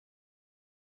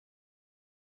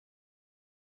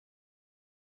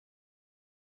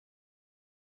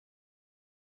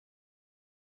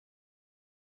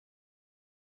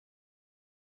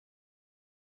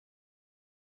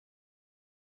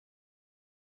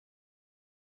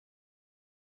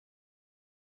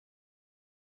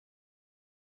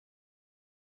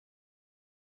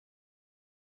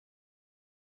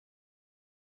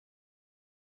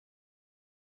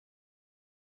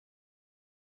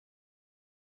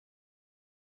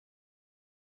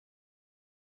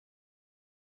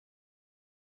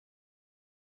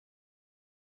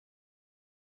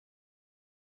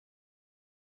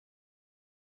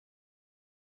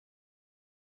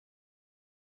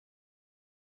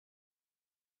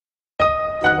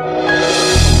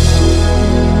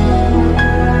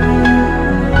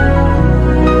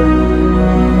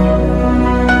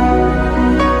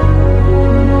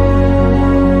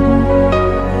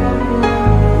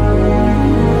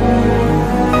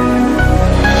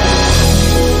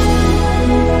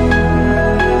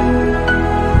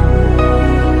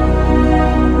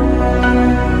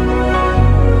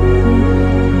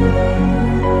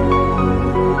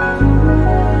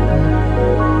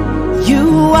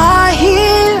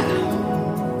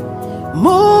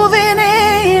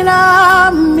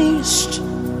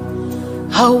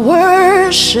I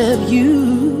worship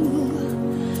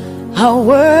you, I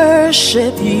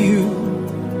worship you.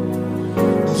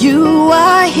 You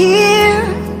are here,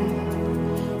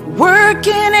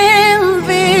 working in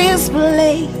this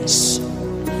place.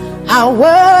 I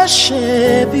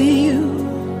worship you,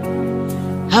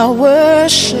 I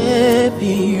worship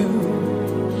you.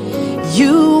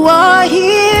 You are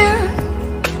here,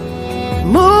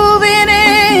 moving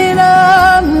in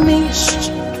our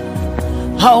midst.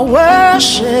 I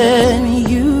worship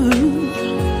you,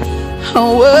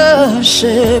 I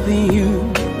worship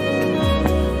you.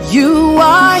 You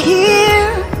are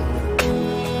here,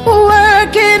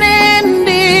 working in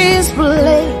this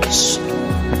place.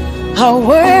 I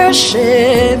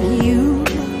worship you,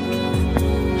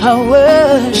 I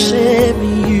worship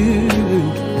you.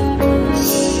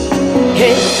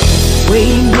 Hey,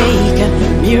 waymaker,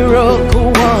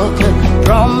 miracle worker,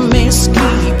 promise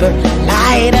keeper,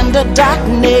 light in the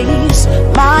darkness.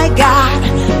 My God,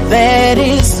 that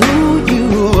is who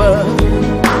you are.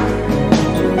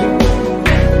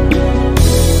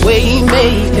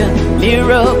 Waymaker,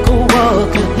 miracle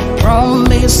worker,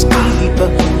 promise keeper,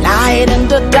 light in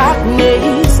the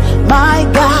darkness. My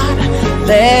God,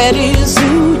 that is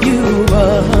who you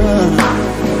are.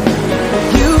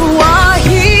 You are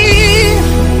here,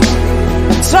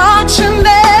 touching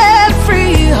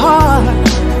every heart.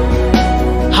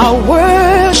 I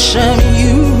worship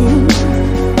you,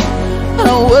 I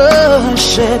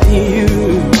worship you.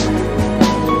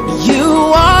 You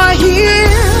are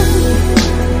here,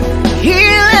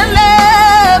 healing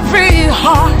every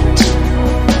heart.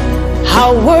 I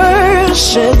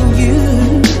worship you,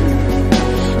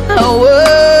 I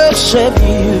worship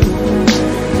you.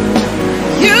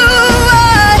 You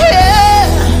are here,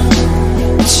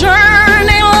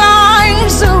 turning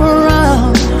lives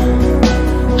around.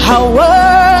 I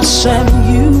worship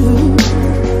you,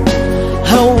 I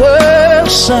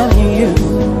worship you.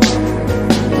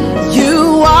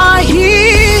 You are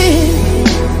here,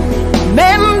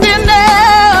 mending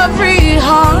every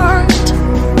heart.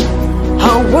 I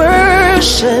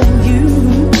worship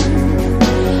you,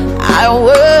 I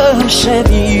worship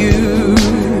you.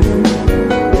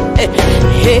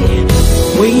 Hey,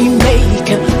 we make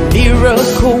a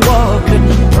miracle worker,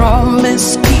 promise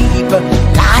keeper,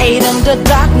 light in the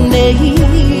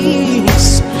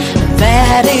darkness.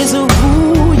 That is who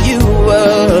you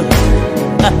are.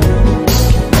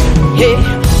 Hey,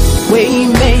 we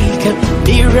make a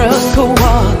miracle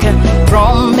worker,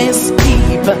 promise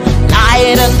keeper,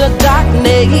 light in the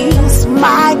darkness.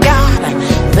 My God,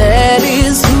 that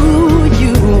is who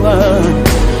you are.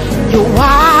 You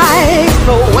wipe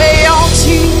away all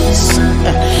tears,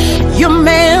 you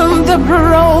mend the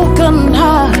broken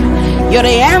heart. You're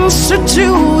the answer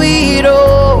to it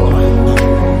all,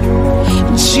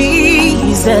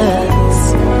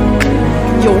 Jesus.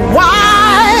 You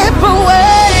wipe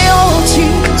away all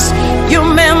tears, you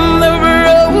mend the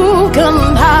broken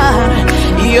heart.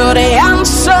 You're the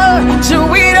answer to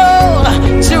it all,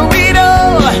 to it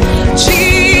all, Jesus.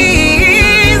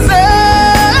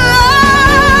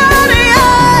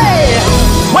 Yeah.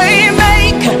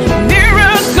 Waymaker,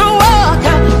 miracle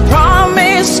worker,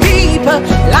 promise keeper,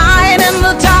 light in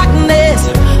the darkness.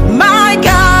 My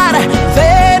God,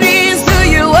 that is who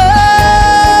you are.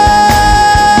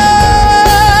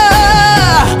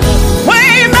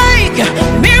 Waymaker,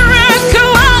 miracle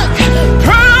worker,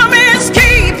 promise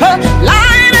keeper,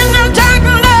 light in the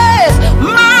darkness.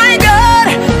 My God,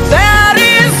 that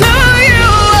is who you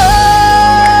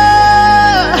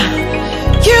are.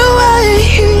 You are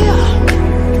here,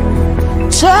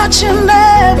 touching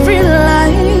every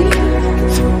life.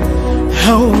 I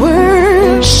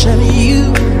worship you,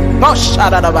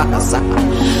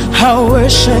 I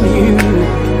worship you.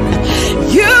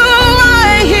 You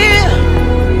are here,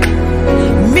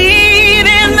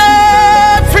 meeting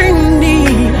every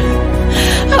need.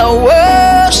 I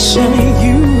worship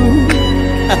you,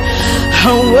 I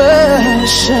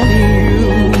worship you.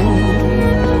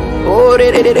 Oh,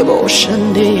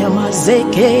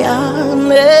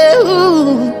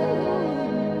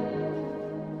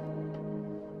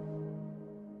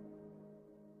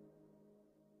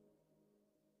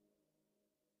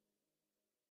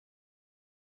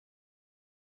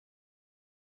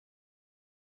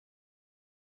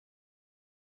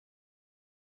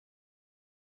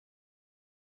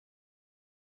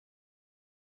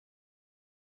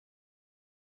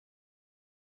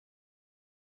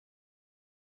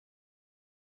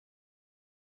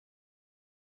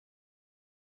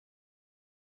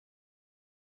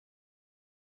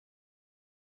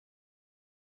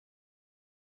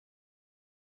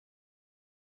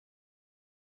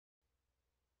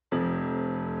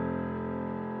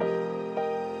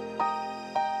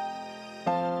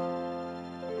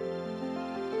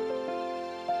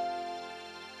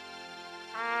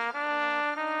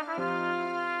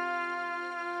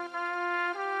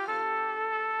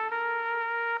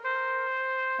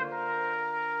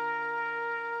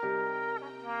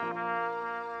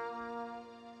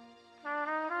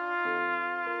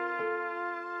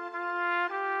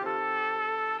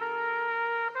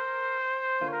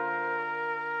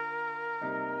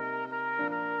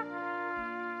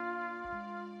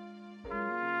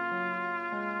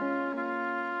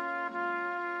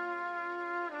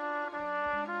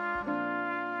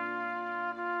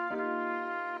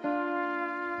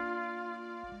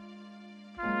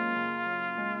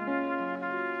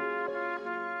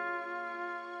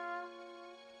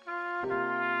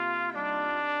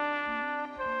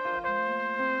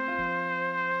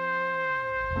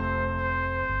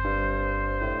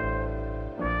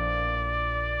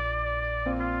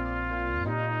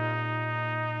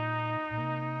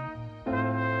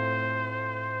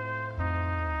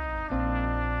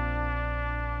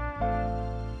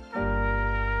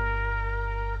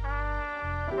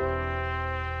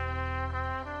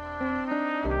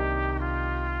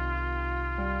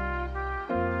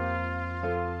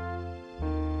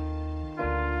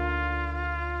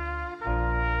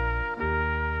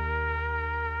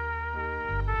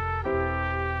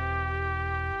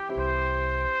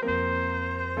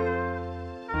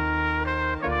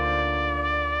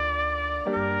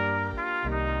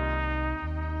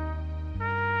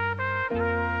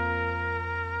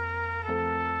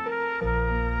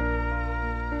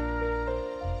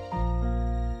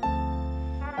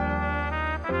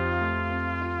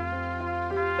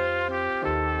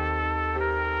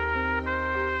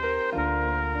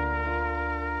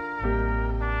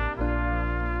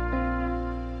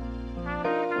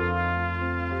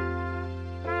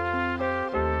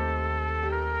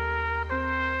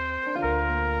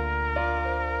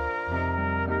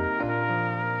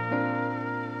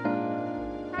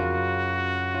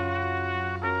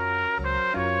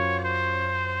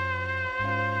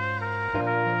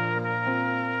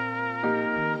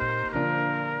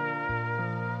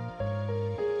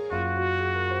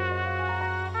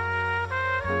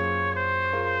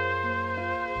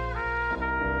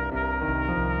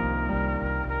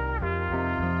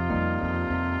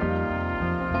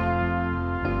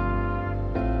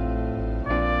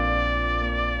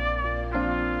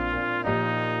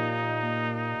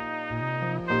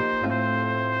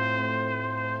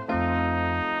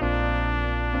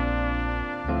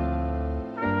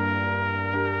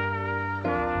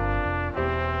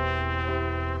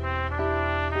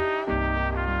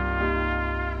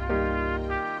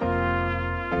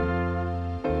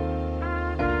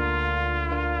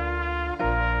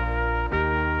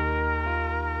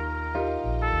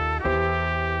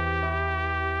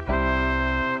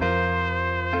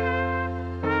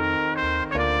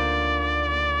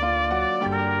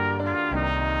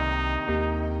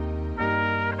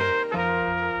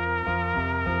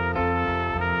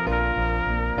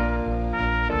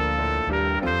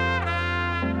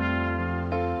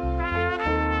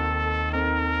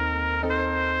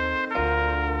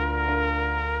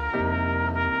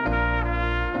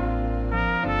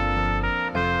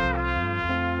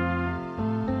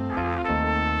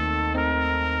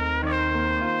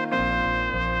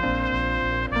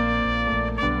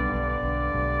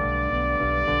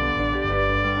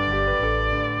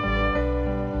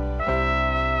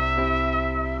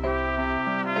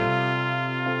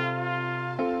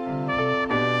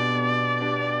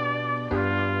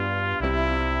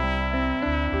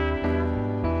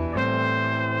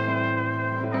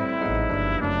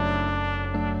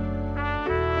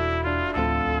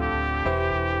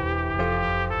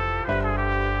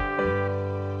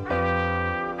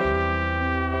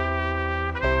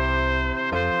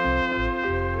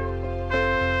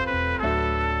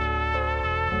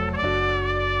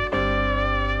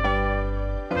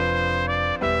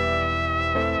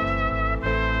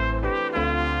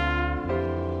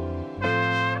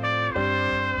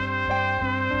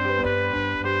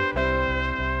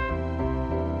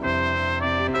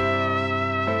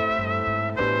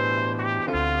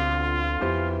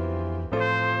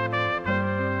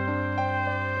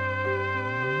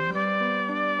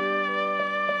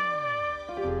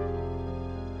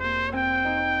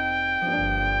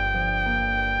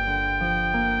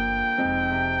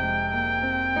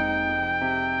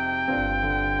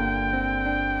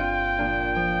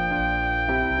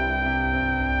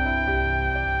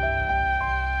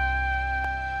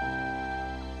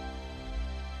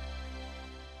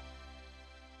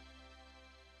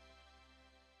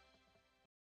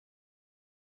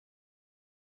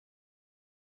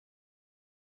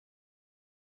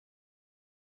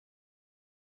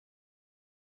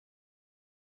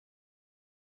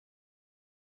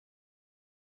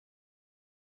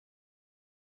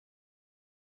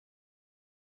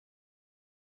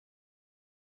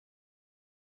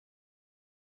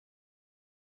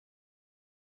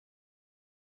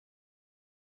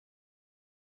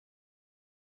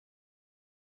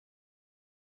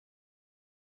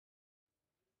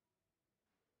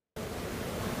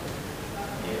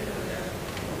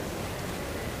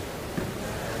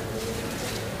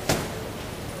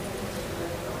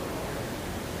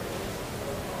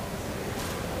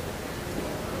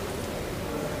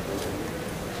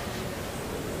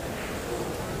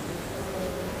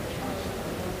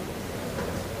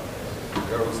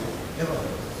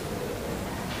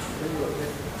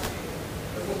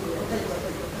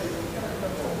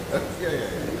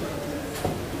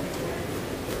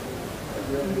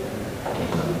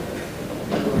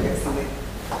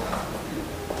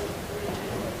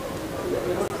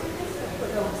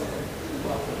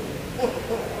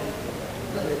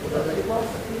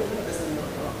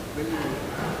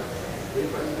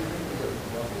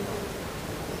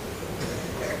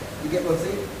 get what I'm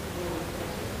saying?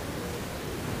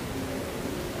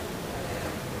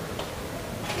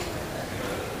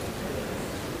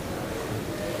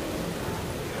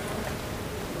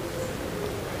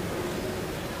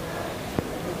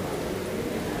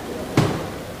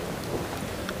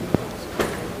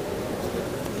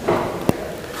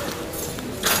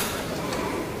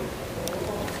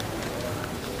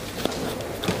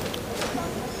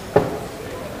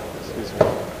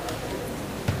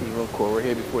 We're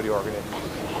here before the organization.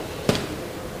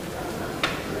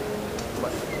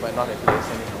 But not in place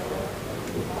anyhow.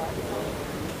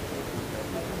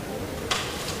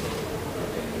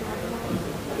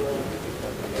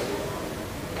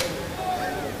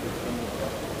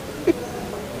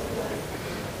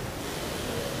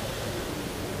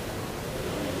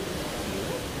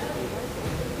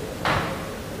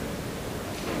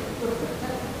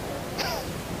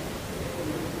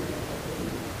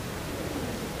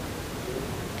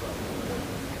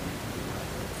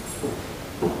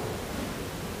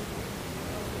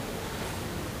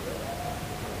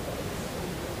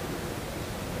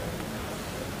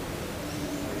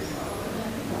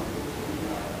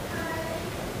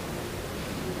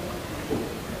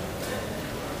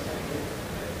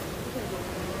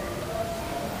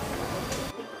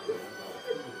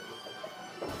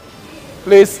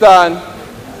 Please stand.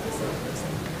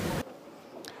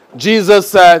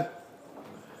 Jesus said,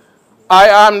 I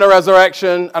am the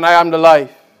resurrection and I am the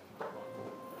life.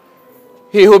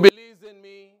 He who believes in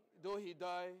me, though he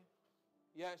die,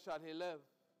 yet shall he live.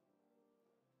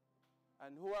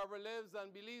 And whoever lives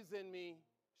and believes in me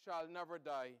shall never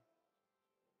die.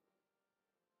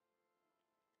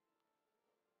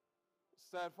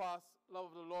 Steadfast love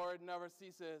of the Lord never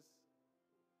ceases.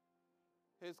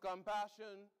 His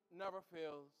compassion never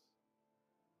fails.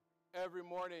 Every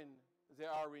morning they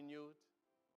are renewed.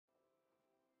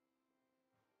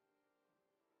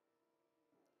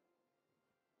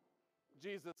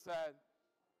 Jesus said,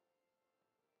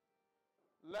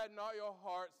 let not your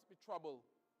hearts be troubled.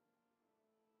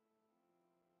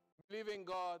 Believe in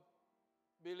God,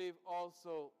 believe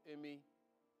also in me.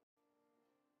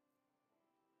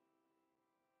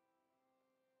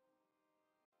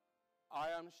 I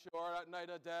am sure that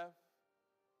neither death,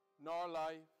 nor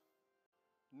life,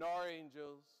 nor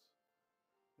angels,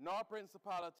 nor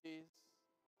principalities,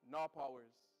 nor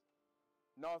powers,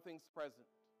 nor things present,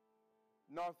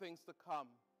 nor things to come,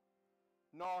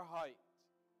 nor height,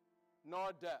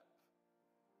 nor depth,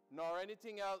 nor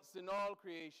anything else in all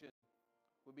creation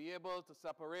will be able to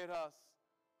separate us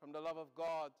from the love of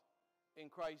God in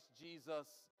Christ Jesus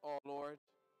our Lord.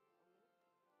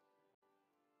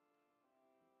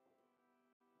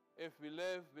 If we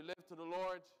live to the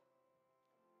Lord.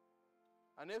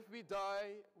 And if we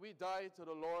die to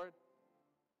the Lord.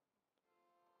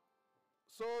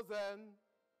 So then,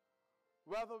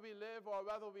 whether we live or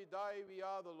whether we die, we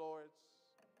are the Lord's.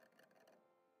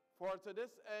 For to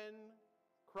this end,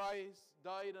 Christ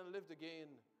died and lived again,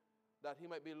 that he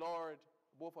might be Lord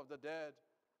both of the dead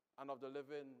and of the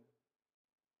living.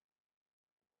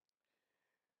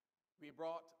 We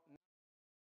brought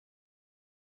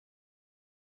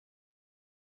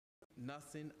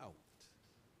nothing out.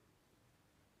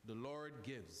 The Lord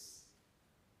gives,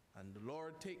 and the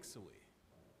Lord takes away.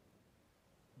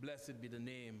 Blessed be the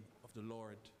name of the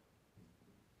Lord.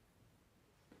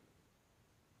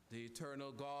 The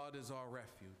eternal God is our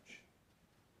refuge,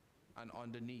 and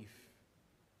underneath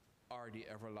are the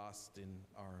everlasting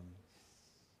arms.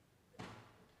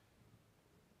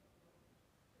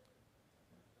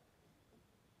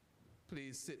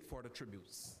 Please sit for the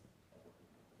tributes.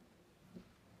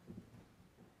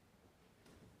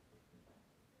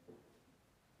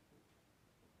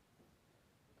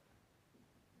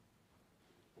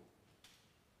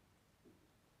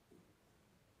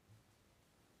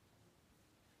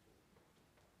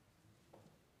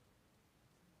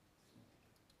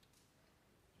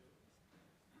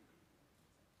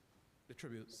 The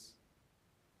tributes.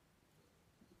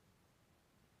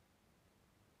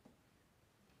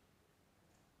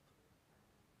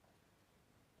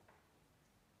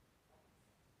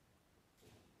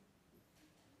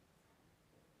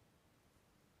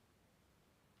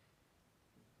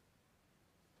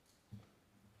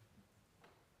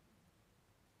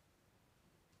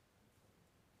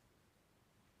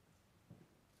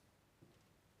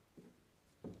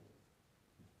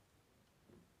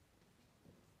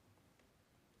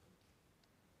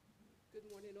 Good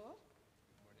morning, all.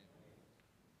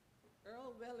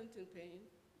 Earl Wellington Payne,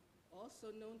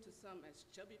 also known to some as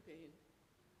Chubby Payne,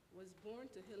 was born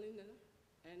to Helena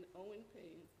and Owen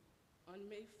Payne on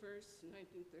May 1st,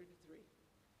 1933.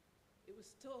 It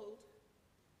was told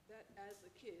that as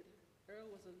a kid,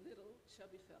 Earl was a little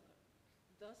chubby fella.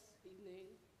 Thus, he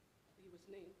was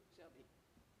named Chubby.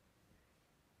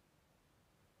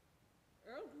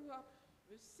 Earl grew up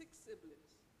with 6 siblings.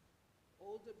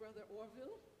 Older brother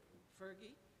Orville,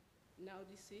 Fergie, now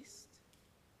deceased.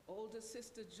 Older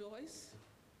sister Joyce,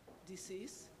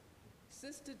 deceased.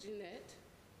 Sister Jeanette,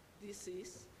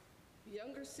 deceased.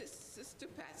 Younger sister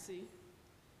Patsy,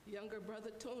 younger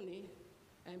brother Tony,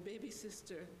 and baby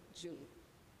sister June.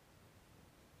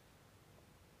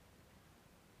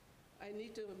 I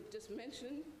need to just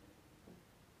mention,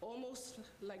 almost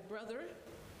like brother,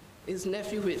 is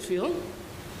nephew Whitfield,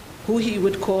 who he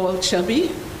would call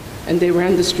Chubby, and they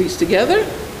ran the streets together.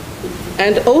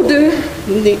 And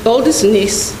oldest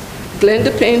niece,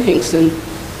 Glenda Payne Hinkson,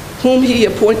 whom he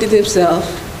appointed himself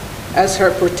as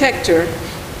her protector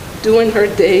during her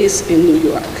days in New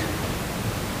York,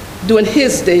 during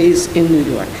his days in New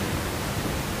York.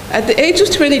 At the age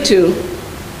of 22,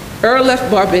 Earl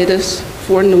left Barbados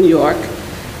for New York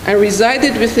and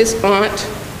resided with his aunt,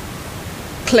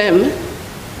 Clem,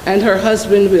 and her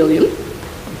husband, William.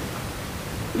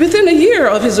 Within a year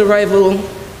of his arrival,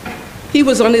 he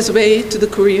was on his way to the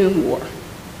Korean War,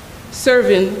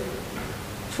 serving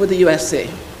for the USA.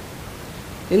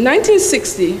 In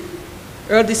 1960,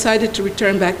 Earl decided to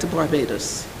return back to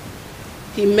Barbados.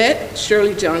 He met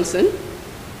Shirley Johnson,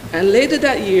 and later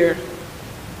that year,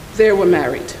 they were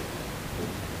married.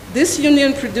 This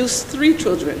union produced 3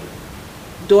 children,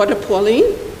 daughter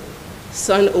Pauline,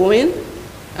 son Owen,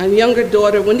 and younger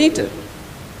daughter Juanita.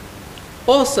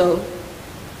 Also,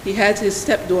 he had his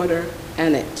stepdaughter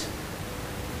Annette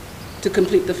to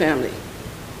complete the family.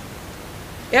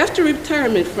 After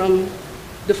retirement from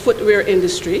the footwear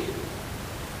industry,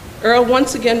 Earl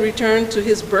once again returned to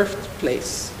his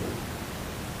birthplace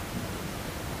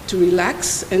to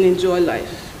relax and enjoy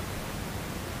life.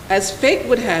 As fate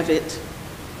would have it,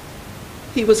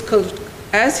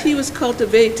 as he was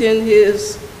cultivating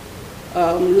his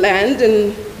land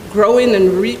and growing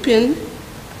and reaping,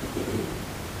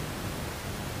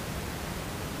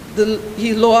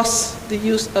 he lost the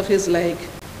use of his leg,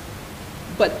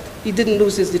 but he didn't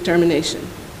lose his determination.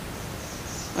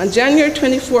 On January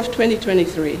 24th,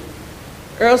 2023,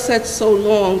 Earl said so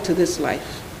long to this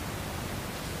life.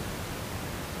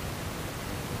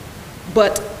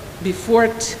 But before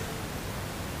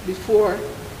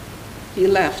he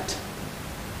left,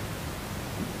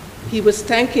 he was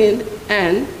thanking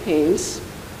Anne Haynes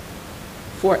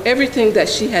for everything that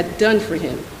she had done for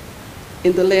him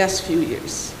in the last few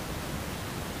years.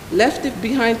 Left it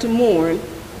behind to mourn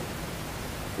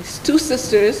his 2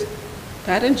 sisters,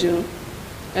 Pat and June,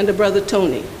 and a brother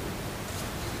Tony.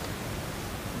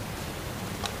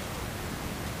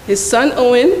 His son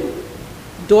Owen,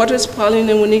 daughters Pauline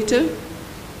and Juanita,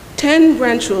 10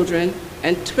 grandchildren,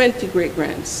 and 20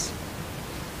 great-grands.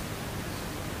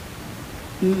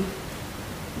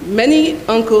 Many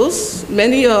uncles,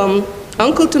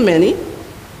 uncle to many,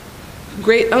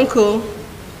 great-uncle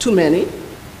to many,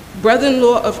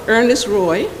 brother-in-law of Ernest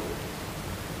Roy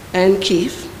and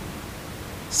Keith,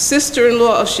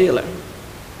 sister-in-law of Sheila,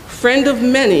 friend of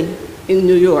many in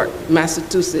New York,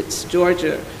 Massachusetts,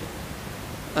 Georgia,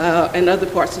 and other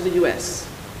parts of the US.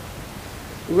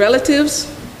 Relatives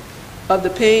of the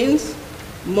Paynes,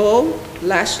 Moe,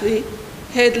 Lashley,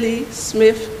 Headley,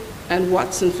 Smith, and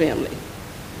Watson family.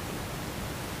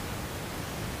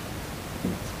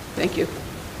 Thank you.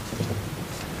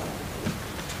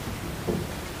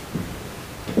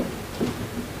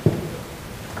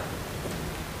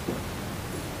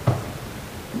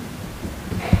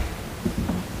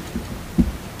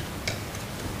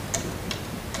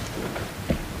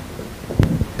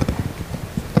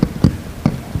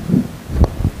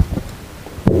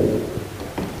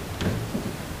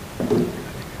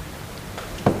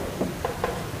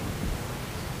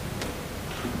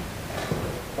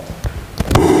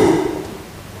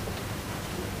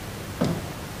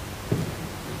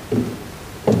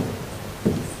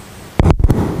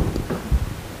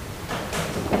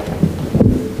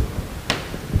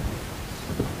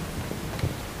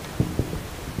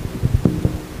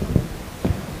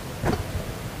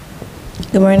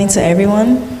 Good morning to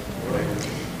everyone.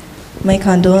 My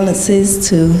condolences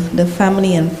to the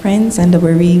family and friends and the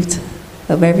bereaved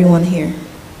of everyone here.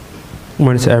 Good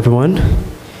morning to everyone.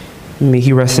 May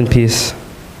he rest in peace.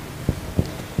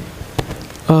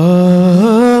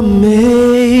 Amazing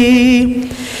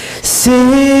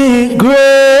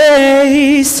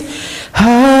grace,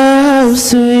 how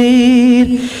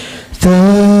sweet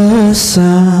the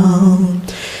sound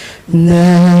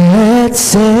that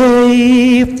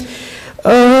saved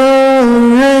a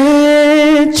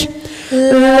wretch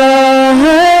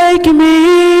like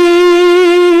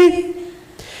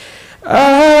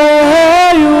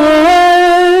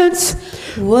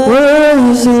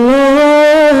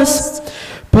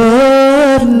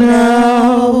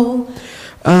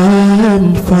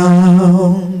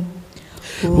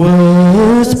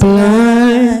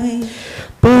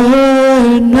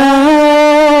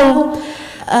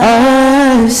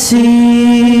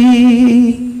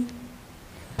see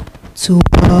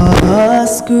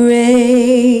 'twas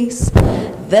grace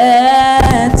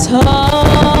that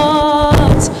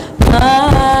taught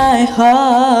my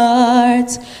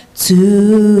heart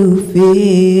to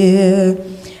fear,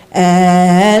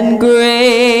 and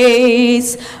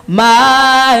grace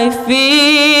my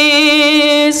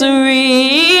fears relieve.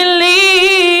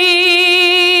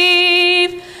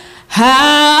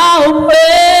 How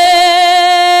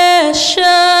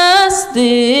precious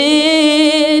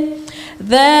did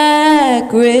that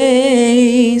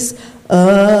grace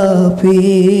appear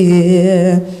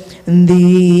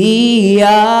the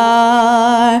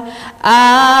hour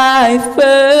I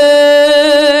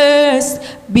first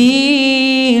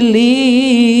believed.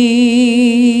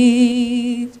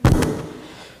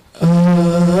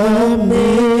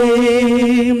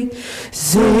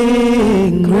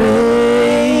 Amazing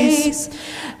grace,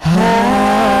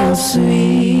 how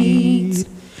sweet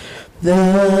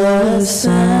the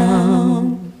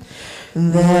sound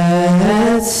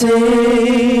that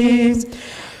saved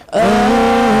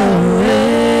a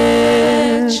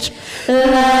wretch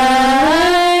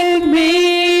like me.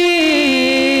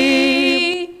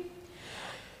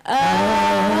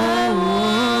 I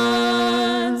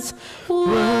once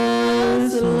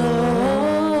was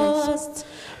lost,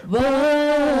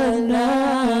 but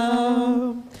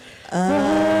now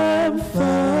I'm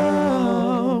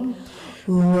found.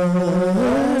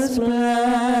 Was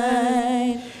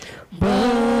blind,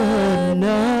 but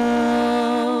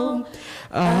now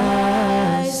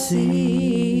I see.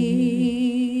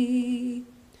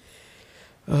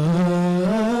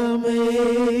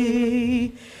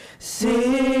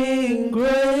 Amazing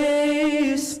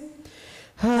grace,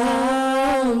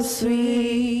 how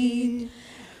sweet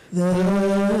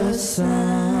the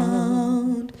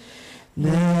sound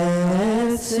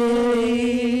that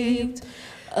saved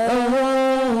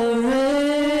a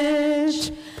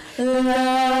wretch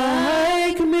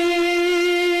like me.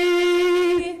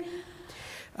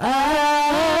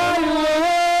 I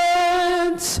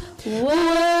once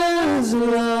was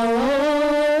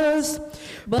lost,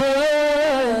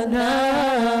 but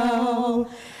now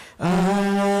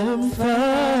I'm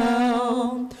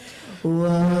found.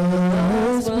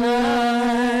 Was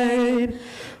blind,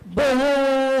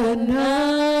 but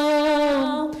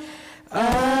now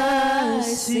I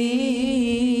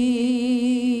see.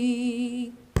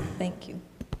 Thank you.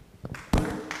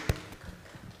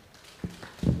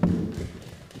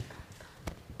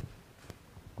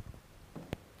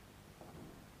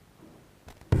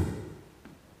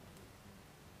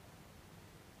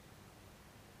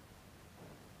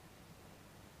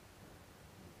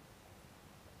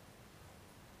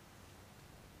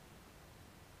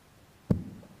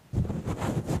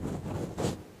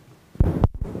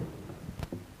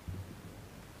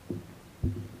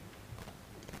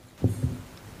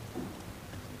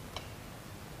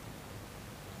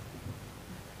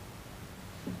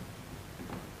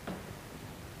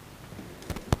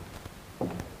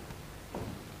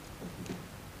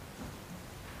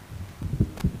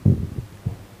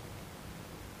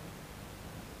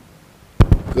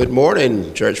 Good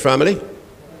morning, church family.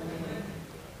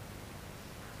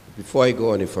 Before I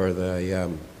go any further,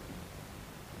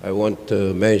 I want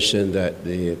to mention that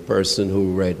the person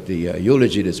who read the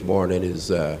eulogy this morning is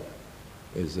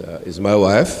my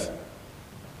wife,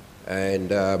 and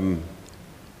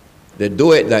the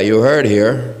duet that you heard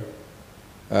here,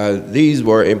 these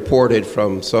were imported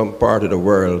from some part of the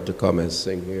world to come and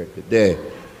sing here today.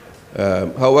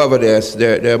 However,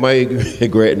 they're my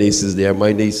great nieces. They're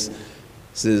my niece.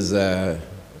 This is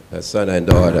son and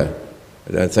daughter.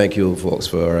 And thank you, folks,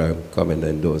 for coming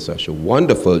and doing such a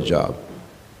wonderful job.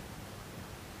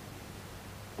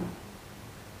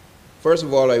 First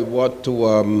of all, I want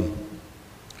to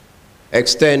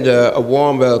extend a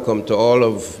warm welcome to all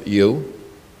of you,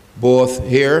 both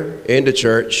here in the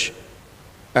church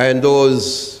and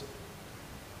those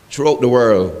throughout the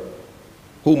world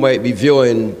who might be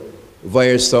viewing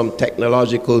via some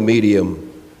technological medium.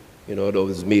 You know,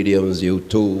 those mediums,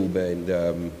 YouTube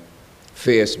and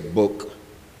Facebook,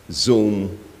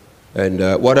 Zoom, and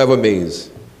whatever means.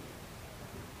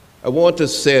 I want to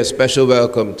say a special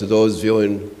welcome to those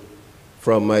viewing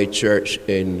from my church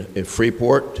in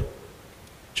Freeport,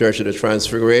 Church of the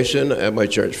Transfiguration, and my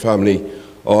church family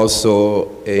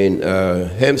also in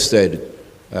Hempstead,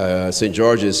 St.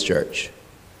 George's Church.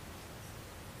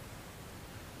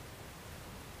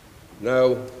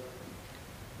 Now,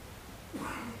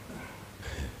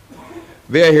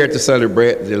 we are here to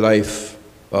celebrate the life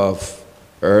of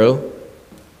Earl,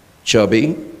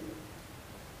 Chubby,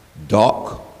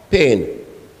 Doc, Payne.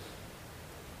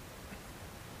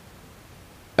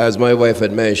 as my wife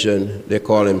had mentioned, they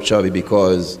call him Chubby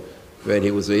because when he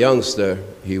was a youngster,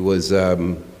 he was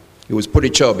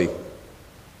pretty chubby,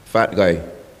 fat guy.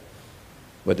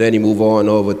 But then he moved on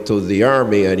over to the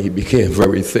army and he became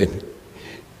very thin.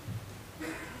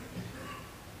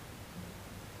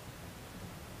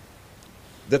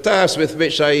 The task with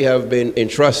which I have been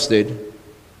entrusted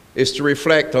is to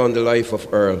reflect on the life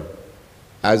of Earl,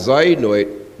 as I know it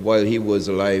while he was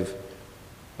alive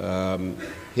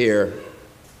here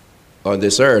on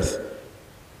this earth.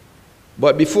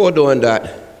 But before doing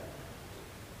that,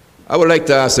 I would like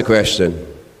to ask a question.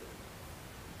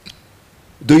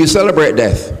 Do you celebrate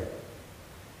death?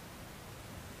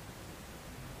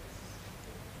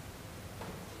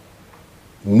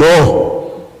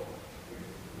 No.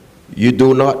 You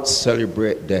do not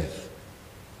celebrate death.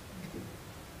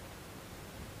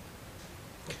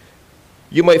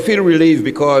 You might feel relieved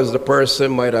because the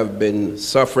person might have been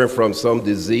suffering from some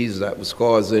disease that was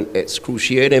causing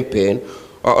excruciating pain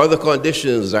or other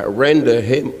conditions that render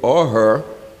him or her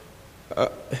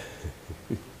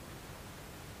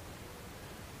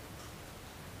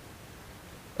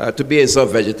to be in some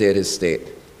vegetative state.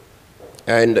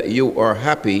 And you are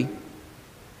happy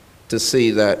to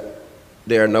see that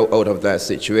they are now out of that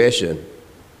situation.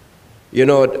 You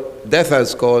know, death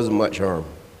has caused much harm.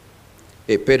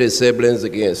 It pitted siblings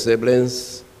against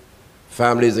siblings,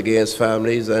 families against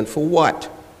families, and for what?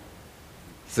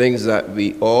 Things that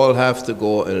we all have to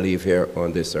go and leave here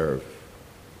on this earth.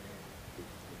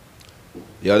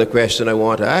 The other question I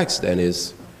want to ask then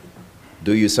is,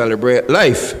 do you celebrate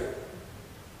life?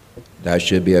 That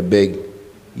should be a big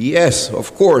yes,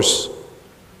 of course.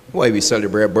 Why, we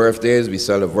celebrate birthdays, we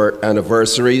celebrate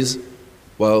anniversaries.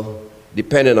 Well,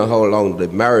 depending on how long the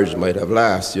marriage might have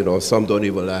lasted, you know, some don't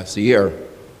even last a year.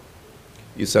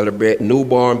 You celebrate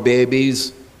newborn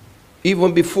babies.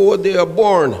 Even before they are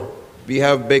born, we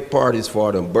have big parties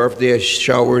for them, birthday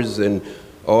showers and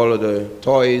all of the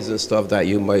toys and stuff that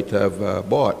you might have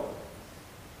bought.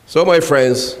 So my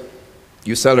friends,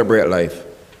 you celebrate life.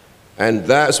 And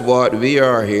that's what we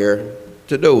are here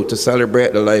to do, to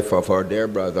celebrate the life of our dear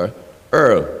brother,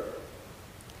 Earl.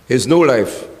 His new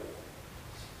life,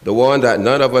 the one that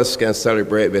none of us can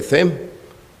celebrate with him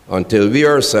until we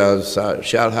ourselves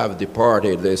shall have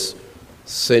departed this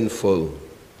sinful,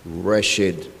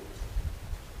 wretched,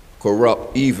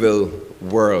 corrupt, evil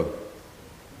world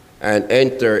and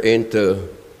enter into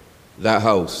that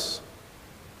house,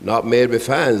 not made with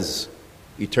hands,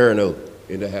 eternal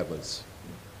in the heavens.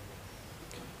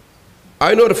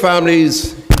 I know the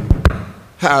families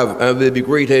have and will be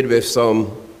greeted with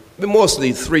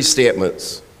mostly 3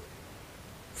 statements.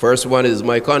 First one is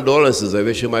my condolences. I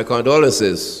wish you my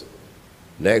condolences.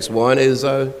 Next one is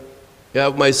you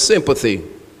have my sympathy.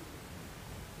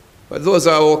 But those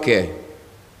are okay.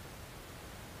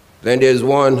 Then there's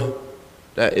one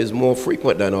that is more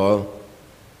frequent than all.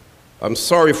 I'm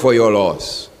sorry for your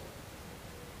loss.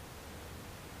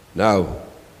 Now,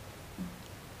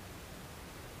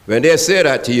 when they say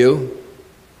that to you,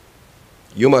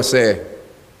 you must say,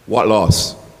 what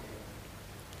loss?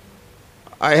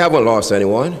 I haven't lost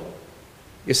anyone.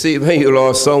 You see, when you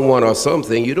lost someone or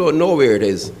something, you don't know where it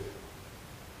is.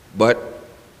 But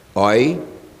I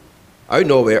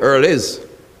know where Earl is.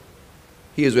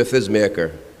 He is with his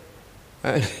Maker,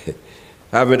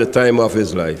 having the time of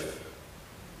his life.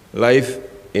 Life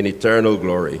in eternal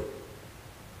glory.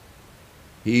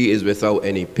 He is without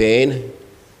any pain,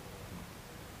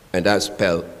 and that's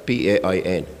spelled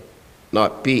P-A-I-N,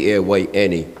 not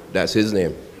P-A-Y-N-E. That's his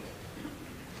name.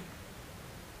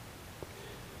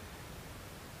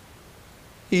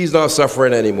 He's not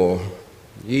suffering anymore.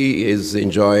 He is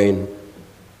enjoying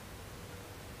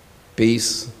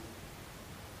peace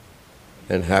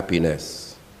and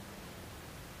happiness.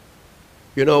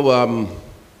 You know,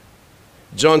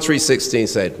 John 3:16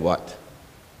 said what?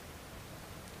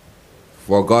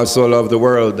 For God so loved the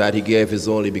world that he gave his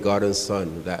only begotten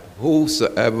Son, that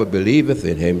whosoever believeth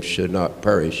in him should not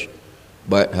perish,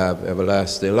 but have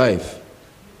everlasting life.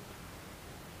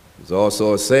 There's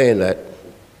also a saying that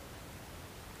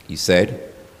he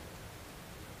said,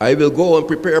 I will go and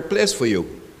prepare a place for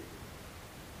you,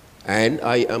 and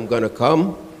I am going to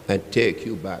come and take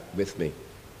you back with me.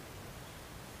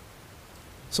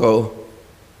 So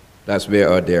that's where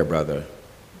our dear brother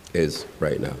is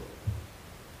right now.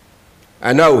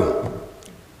 And now,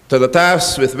 to the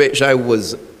task with which I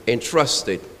was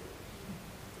entrusted,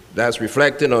 that's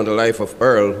reflecting on the life of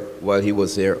Earl while he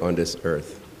was here on this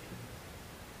earth.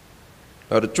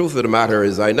 Now, the truth of the matter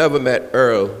is I never met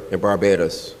Earl in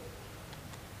Barbados.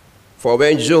 For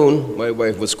when June, my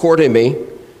wife, was courting me,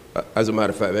 as a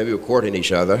matter of fact, maybe we were courting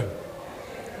each other.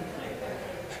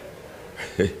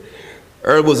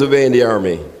 Earl was away in the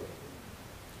army.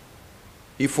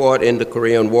 He fought in the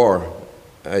Korean War,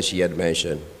 as she had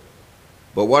mentioned.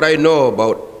 But what I know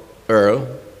about Earl,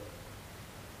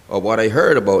 or what I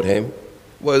heard about him,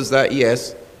 was that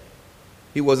yes,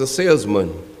 he was a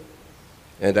salesman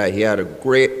and that he had a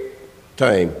great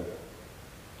time.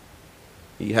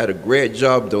 He had a great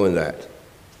job doing that.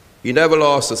 He never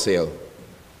lost a sale.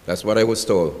 That's what I was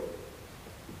told.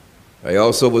 I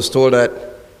also was told that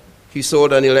he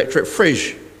sold an electric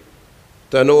fridge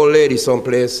to an old lady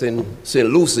someplace in St.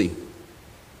 Lucie.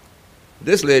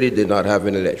 This lady did not have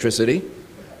any electricity.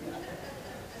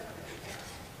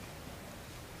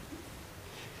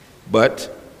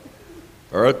 But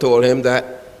Earl told him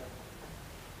that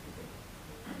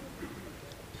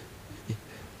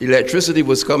electricity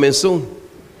was coming soon.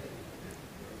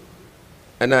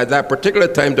 And at that particular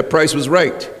time, the price was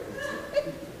right.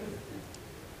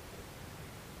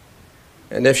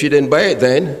 And if she didn't buy it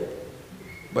then,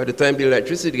 by the time the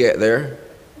electricity get there,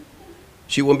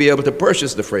 she won't be able to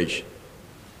purchase the fridge.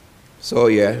 So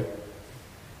yeah,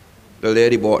 the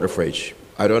lady bought the fridge.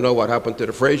 I don't know what happened to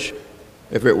the fridge,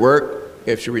 if it worked,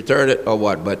 if she returned it or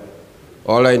what, but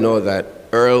all I know that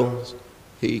Earl,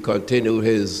 he continued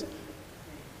his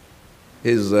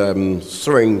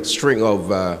string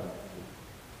of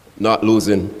not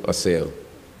losing a sale.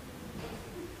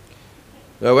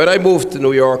 Now, when I moved to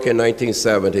New York in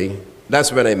 1970,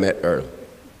 that's when I met Earl.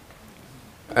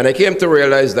 And I came to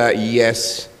realize that,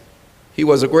 yes, he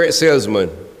was a great salesman,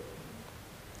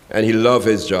 and he loved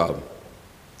his job.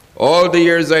 All the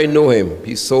years I knew him,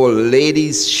 he sold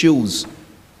ladies' shoes.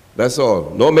 That's all,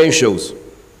 no men's shoes.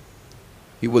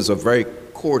 He was a very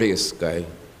courteous guy.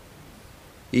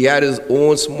 He had his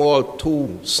own small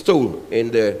stool in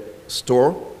the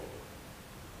store,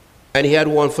 and he had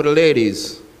one for the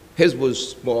ladies. His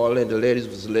was small and the ladies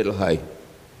was a little high.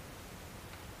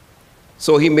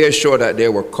 So he made sure that they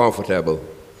were comfortable.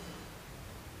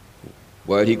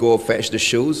 While he go fetch the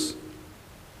shoes,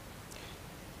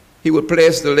 he would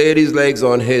place the ladies' legs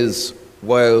on his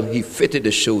while he fitted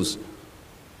the shoes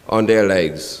on their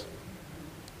legs.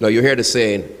 Now you hear the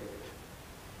saying,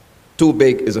 too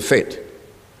big is a fit.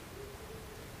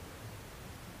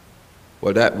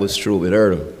 Well, that was true with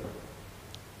Earl.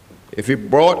 If he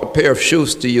brought a pair of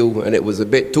shoes to you and it was a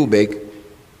bit too big,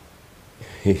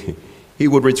 he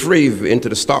would retrieve into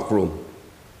the stockroom,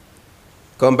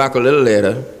 come back a little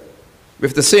later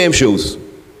with the same shoes.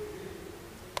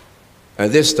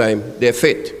 And this time, they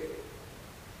fit.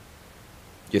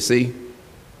 You see,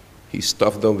 he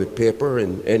stuffed them with paper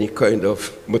and any kind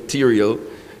of material,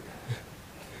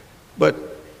 but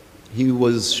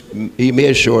he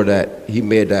made sure that he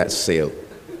made that sale.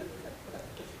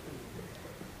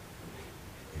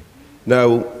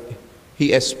 Now,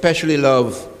 he especially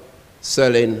loved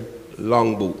selling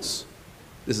long boots.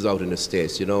 This is out in the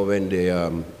States, you know, when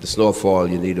the snow fall,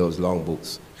 you need those long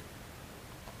boots.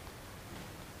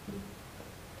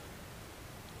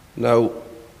 Now,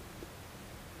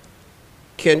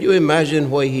 can you imagine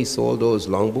why he sold those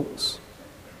long boots?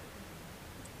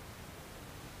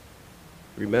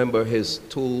 Remember, his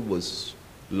stool was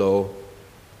low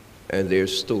and their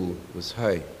stool was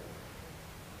high.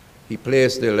 He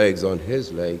placed their legs on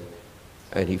his leg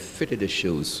and he fitted the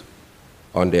shoes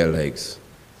on their legs.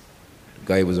 The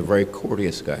guy was a very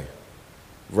courteous guy,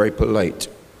 very polite.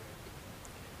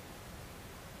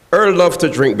 Earl loved to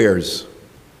drink beers.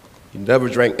 He never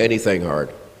drank anything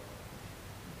hard.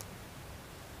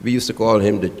 We used to call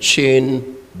him the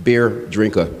chain beer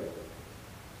drinker.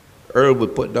 Earl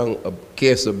would put down a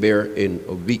case of beer in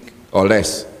a week or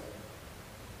less.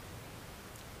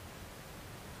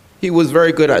 He was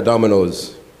very good at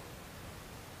dominoes.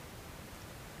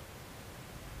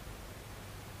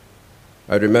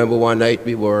 I remember one night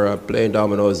we were playing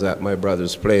dominoes at my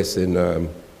brother's place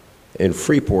in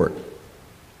Freeport.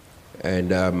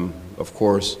 And of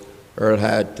course, Earl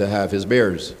had to have his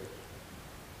beers.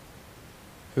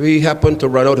 We happened to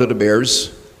run out of the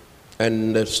beers,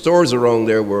 and the stores around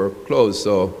there were closed,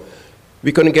 so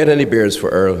we couldn't get any beers for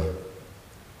Earl.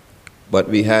 But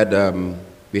we had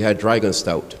Dragon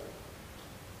Stout.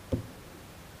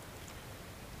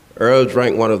 Earl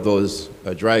drank one of those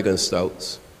Dragon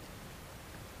Stouts.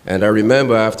 And I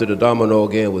remember after the domino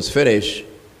game was finished,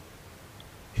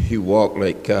 he walked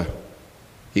like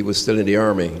he was still in the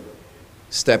army,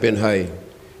 stepping high.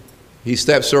 He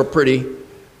stepped so pretty,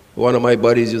 one of my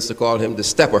buddies used to call him the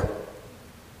stepper.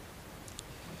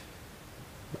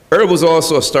 Earl was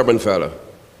also a stubborn fella,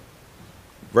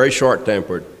 very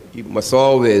short-tempered. He must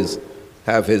always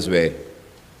have his way.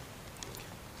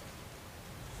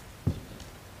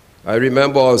 I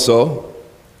remember also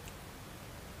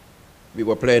we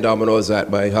were playing dominoes at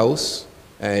my house,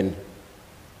 and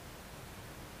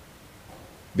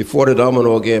before the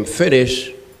domino game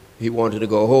finished, he wanted to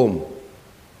go home.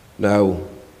 Now,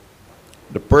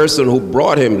 the person who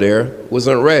brought him there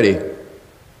wasn't ready.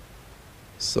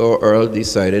 So Earl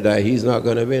decided that he's not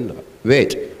going to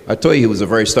wait. I told you he was a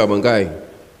very stubborn guy.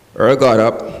 Earl got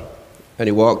up and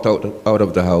he walked out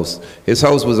of the house. His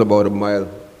house was about a mile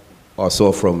or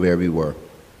so from where we were,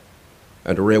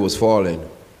 and the rain was falling.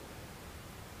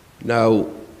 Now,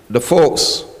 the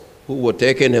folks who were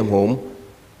taking him home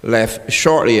left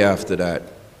shortly after that.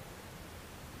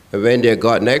 And when they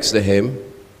got next to him,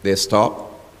 they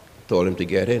stopped, told him to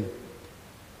get in.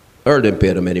 Earl didn't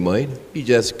pay them any mind. He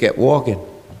just kept walking.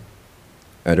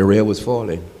 And the rain was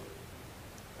falling.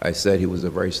 I said he was a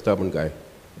very stubborn guy.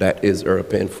 That is Earl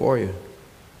Payne for you.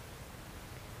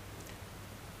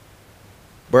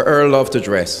 But Earl loved to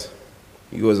dress.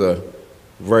 He was a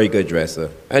very good dresser.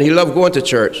 And he loved going to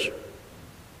church.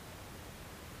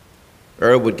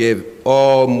 Earl would give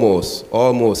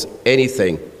almost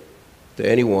anything to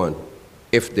anyone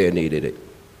if they needed it.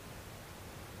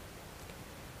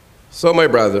 So, my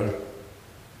brother,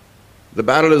 the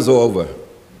battle is over.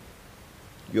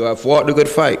 You have fought the good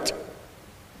fight.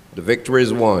 The victory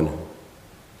is won.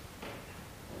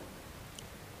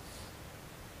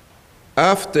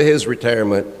 After his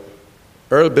retirement,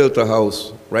 Earl built a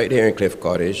house right here in Cliff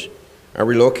Cottage and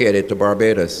relocated to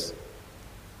Barbados.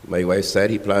 My wife said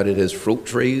he planted his fruit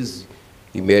trees,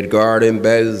 he made garden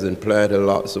beds and planted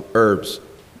lots of herbs.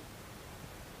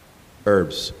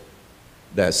 Herbs.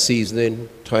 That seasoning,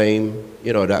 thyme,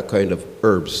 you know, that kind of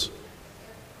herbs.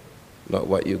 Not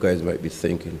what you guys might be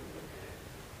thinking.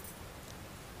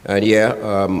 And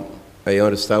yeah, I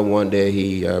understand one day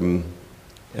he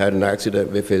had an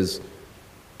accident with his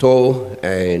toe,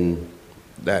 and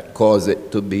that caused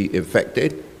it to be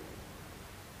infected.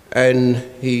 And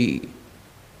he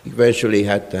eventually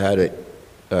had to have it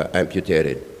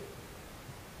amputated.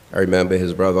 I remember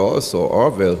his brother also,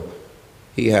 Orville,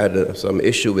 he had some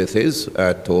issue with his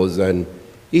toes, and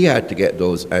he had to get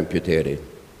those amputated.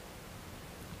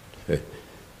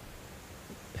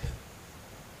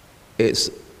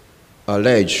 It's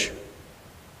alleged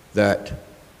that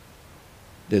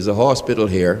there's a hospital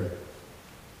here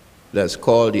that's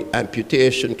called the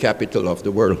amputation capital of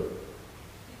the world.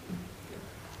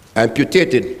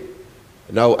 Amputated.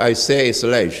 Now I say it's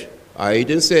alleged. I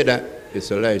didn't say that,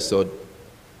 it's alleged, so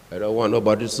I don't want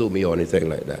nobody to sue me or anything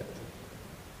like that.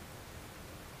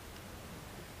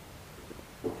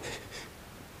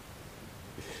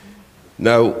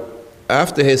 Now,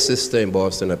 after his sister in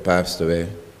Boston had passed away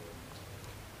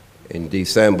in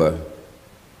December,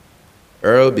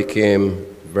 Earl became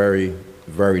very,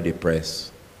 very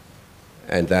depressed,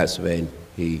 and that's when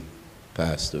he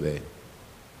passed away.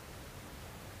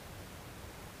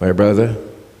 My brother,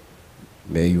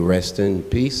 may you rest in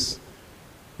peace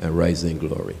and rise in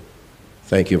glory.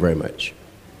 Thank you very much.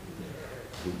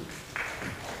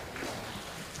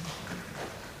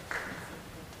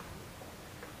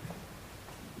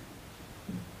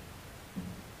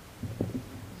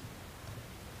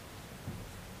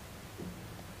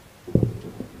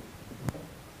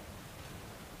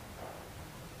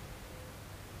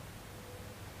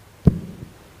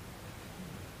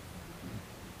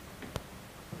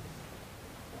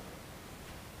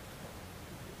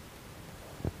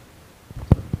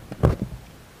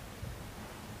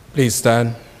 Please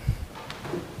stand.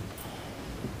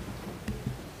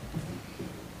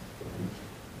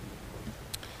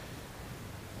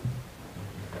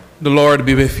 The Lord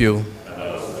be with you. And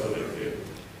also with you.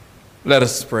 Let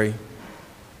us pray.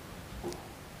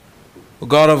 O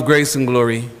God of grace and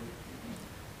glory,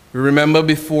 we remember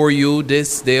before you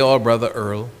this day our brother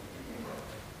Earl.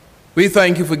 We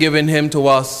thank you for giving him to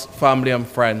us, family and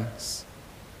friends,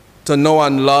 to know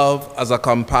and love as a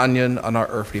companion on our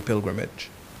earthly pilgrimage.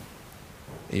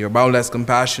 In your boundless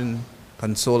compassion,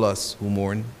 console us who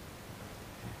mourn.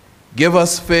 Give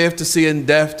us faith to see in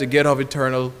death the gate of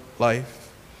eternal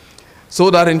life, so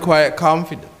that in quiet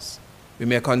confidence we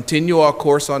may continue our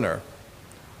course on earth,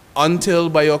 until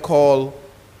by your call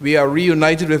we are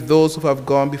reunited with those who have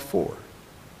gone before,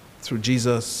 through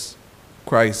Jesus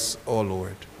Christ our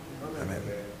Lord. Amen.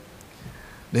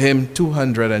 The hymn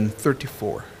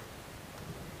 234.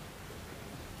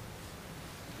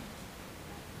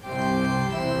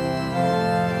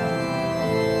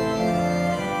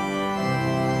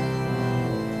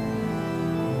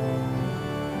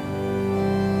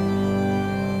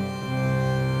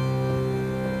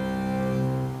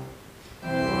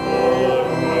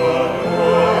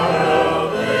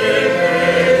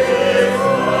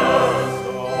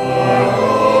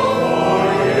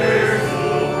 Years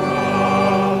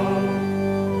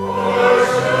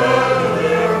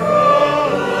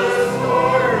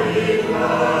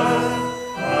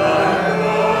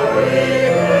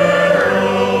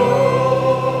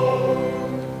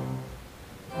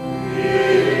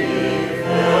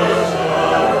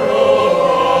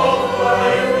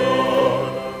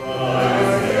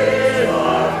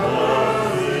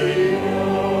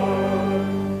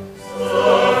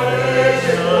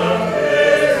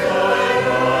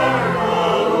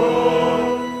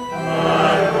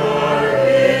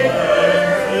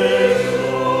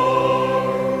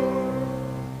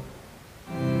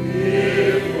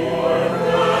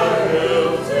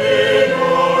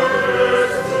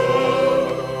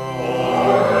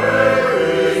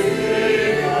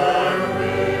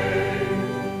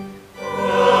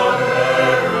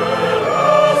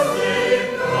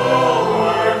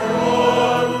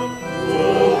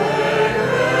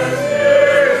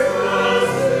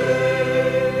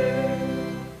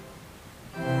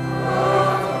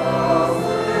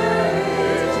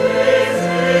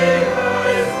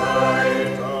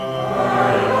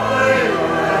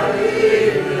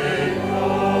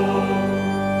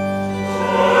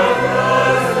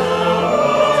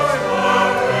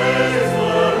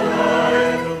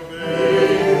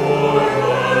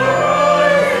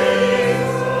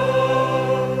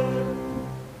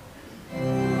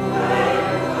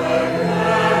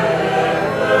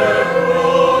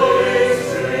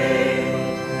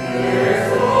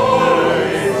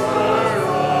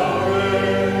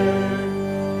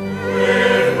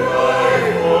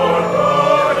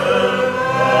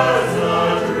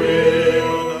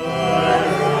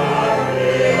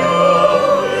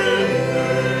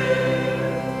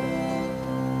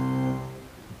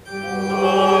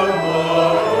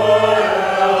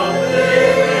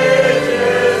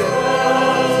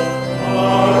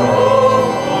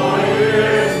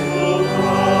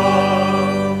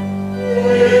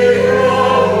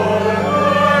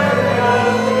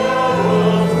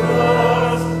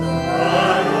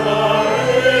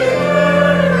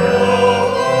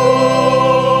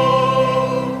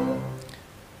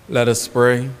Let us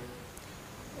pray.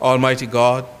 Almighty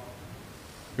God,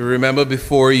 we remember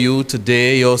before you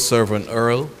today your servant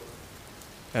Earl,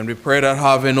 and we pray that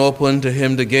having opened to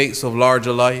him the gates of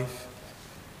larger life,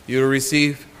 you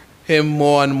receive him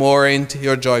more and more into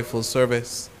your joyful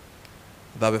service,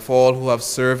 that with all who have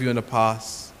served you in the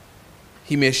past,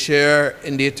 he may share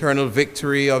in the eternal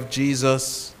victory of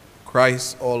Jesus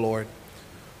Christ, our Lord,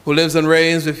 who lives and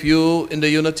reigns with you in the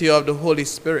unity of the Holy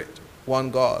Spirit,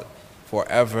 one God,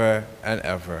 forever and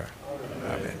ever.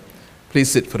 Amen.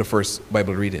 Please sit for the first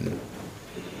Bible reading.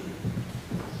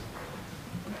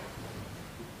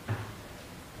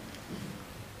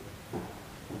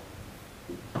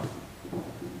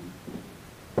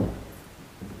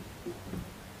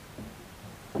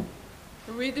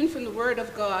 A reading from the Word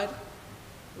of God,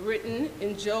 written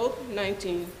in Job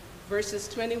 19, verses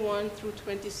 21 through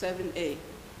 27a.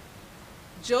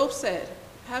 Job said,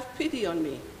 "Have pity on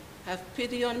me, have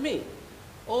pity on me,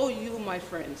 O you, my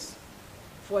friends,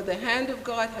 for the hand of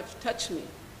God hath touched me.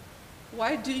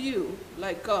 Why do you,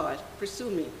 like God, pursue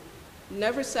me,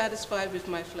 never satisfied with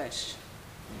my flesh?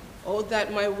 Oh,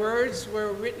 that my words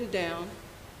were written down.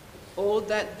 Oh,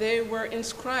 that they were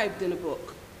inscribed in a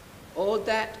book. Oh,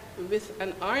 that with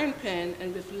an iron pen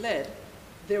and with lead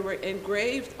they were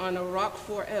engraved on a rock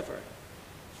forever.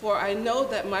 For I know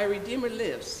that my Redeemer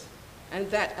lives,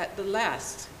 and that at the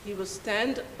last he will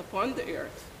stand upon the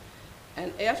earth.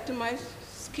 And after my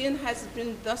skin has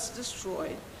been thus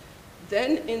destroyed,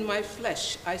 then in my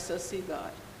flesh I shall see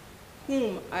God,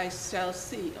 whom I shall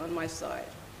see on my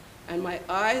side, and my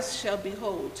eyes shall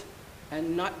behold,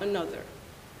 and not another."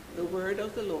 The word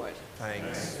of the Lord.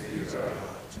 Thanks be to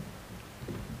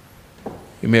God.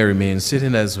 You may remain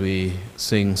sitting as we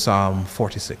sing Psalm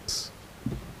 46.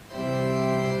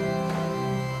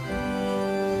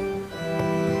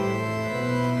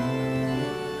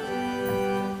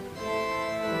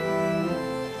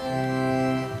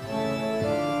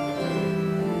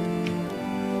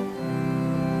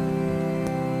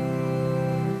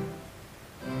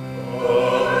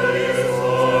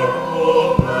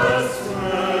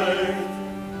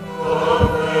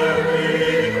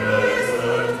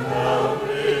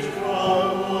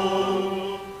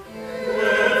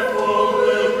 Wherefore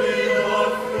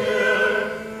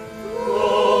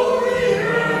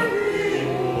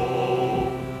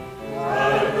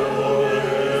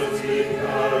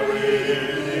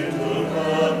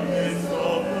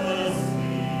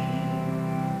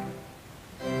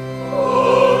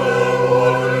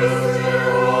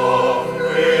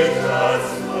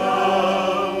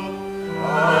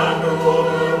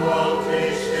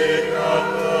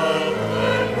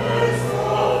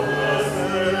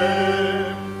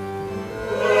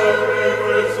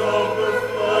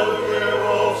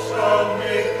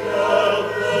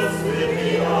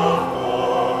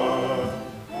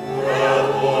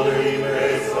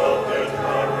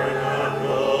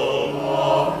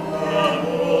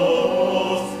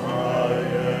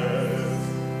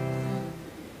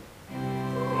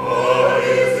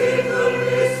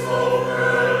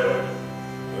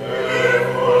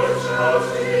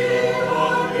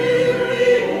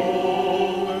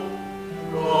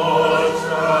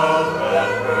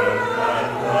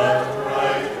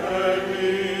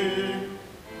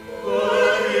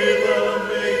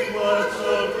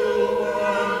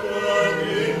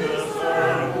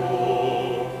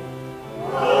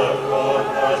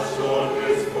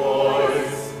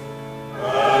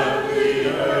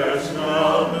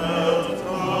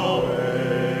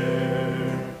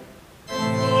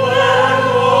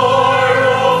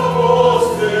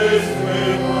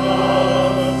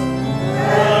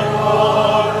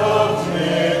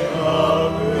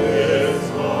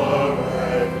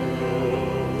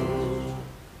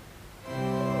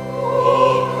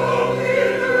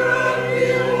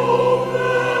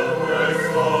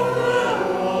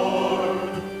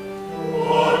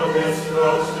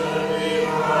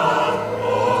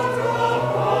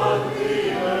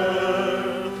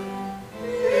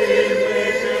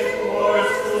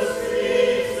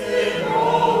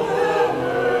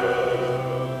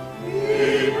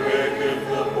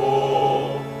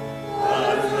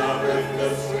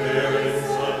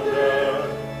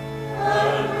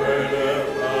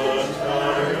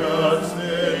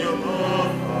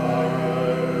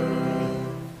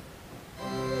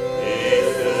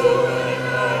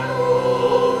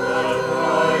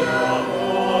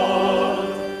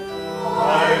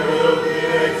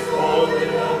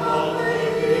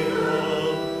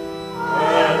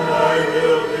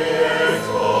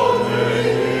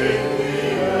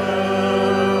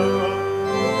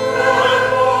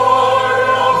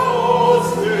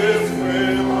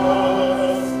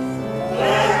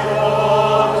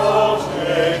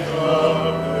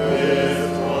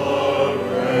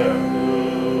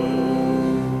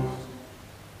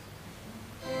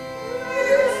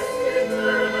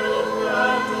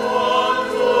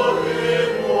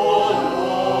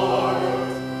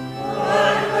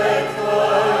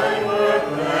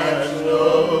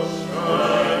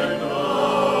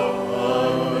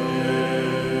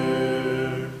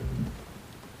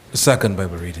second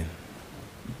Bible reading.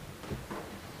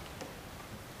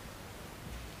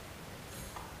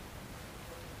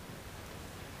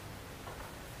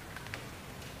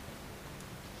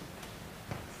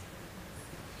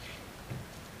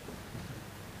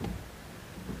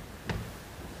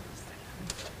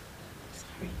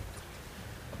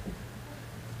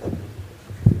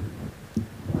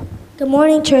 Good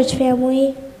morning, church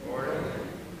family.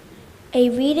 A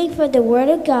reading from the Word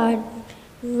of God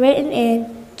written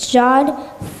in chapter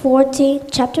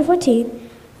 14,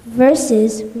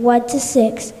 verses 1 to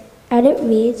 6, and it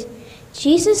reads,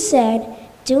 Jesus said,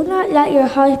 "Do not let your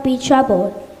heart be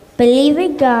troubled. Believe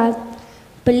in God,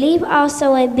 believe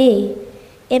also in me.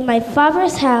 In my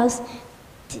Father's house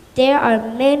there are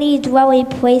many dwelling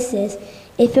places.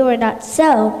 If it were not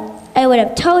so, I would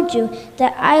have told you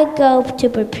that I go to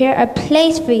prepare a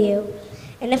place for you.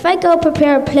 And if I go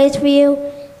prepare a place for you,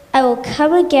 I will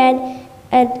come again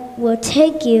and will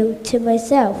take you to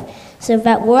myself, so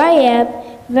that where I am,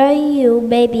 there you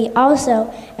may be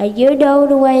also, and you know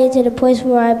the way to the place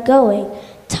where I am going."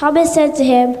 Thomas said to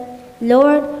him,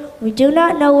 "Lord, we do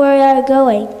not know where you are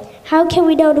going. How can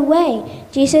we know the way?"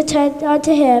 Jesus turned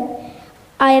unto him,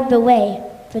 "I am the way,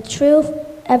 the truth,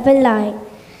 and the life.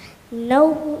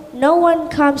 No one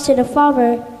comes to the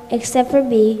Father except for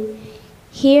me."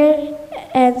 Here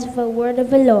ends the word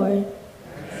of the Lord.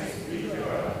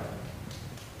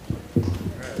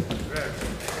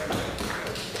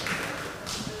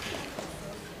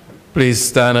 Please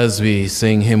stand as we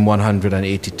sing hymn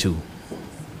 182.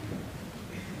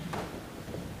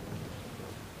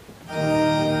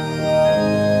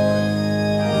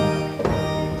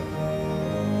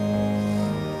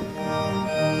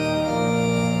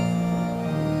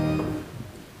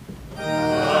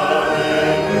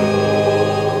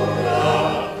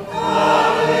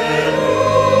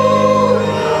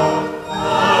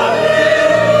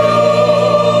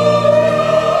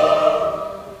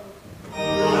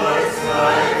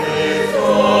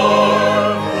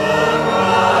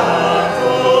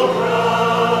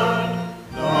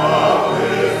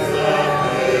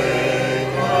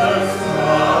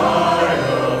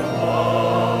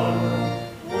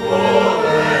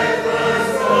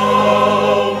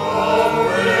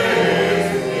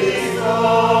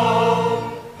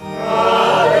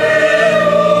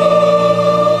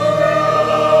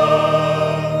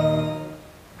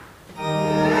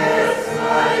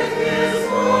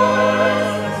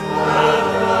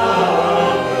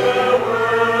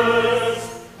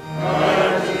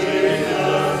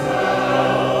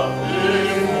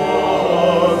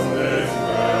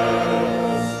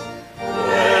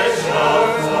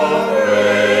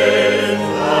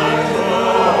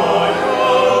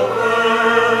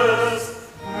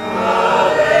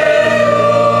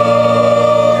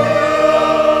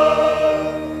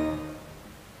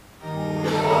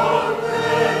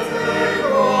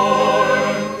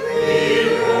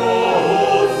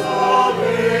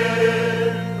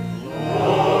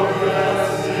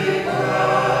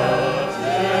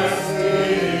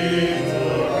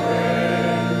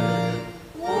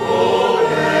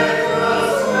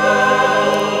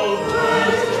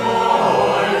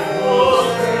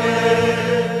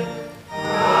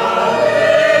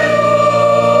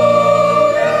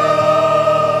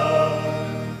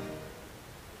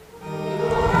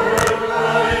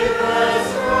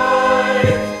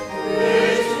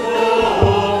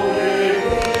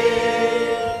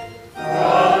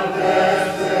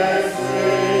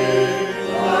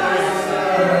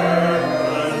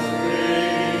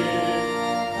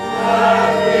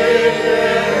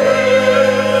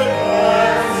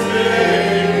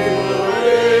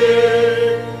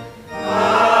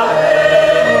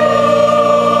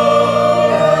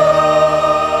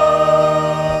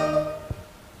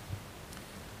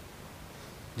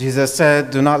 Jesus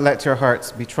said, "Do not let your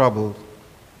hearts be troubled.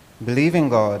 Believe in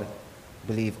God,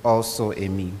 believe also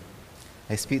in me."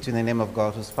 I speak to you in the name of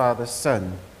God, whose Father,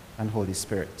 Son, and Holy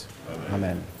Spirit.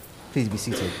 Amen. Please be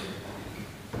seated.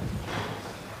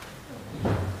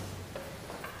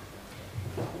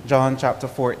 John chapter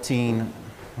 14,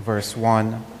 verse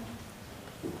 1.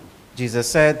 Jesus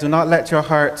said, "Do not let your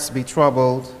hearts be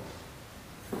troubled.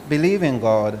 Believe in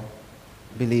God,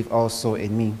 believe also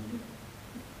in me."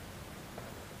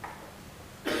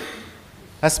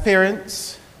 As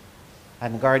parents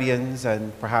and guardians,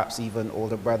 and perhaps even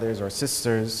older brothers or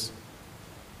sisters,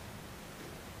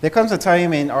 there comes a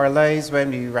time in our lives when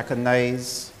we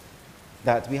recognize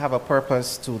that we have a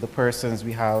purpose to the persons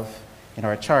we have in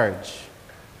our charge.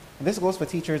 And this goes for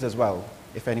teachers as well,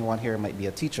 if anyone here might be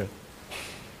a teacher.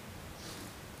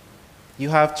 You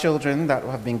have children that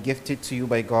have been gifted to you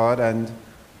by God, and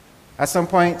at some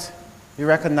point, we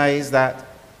recognize that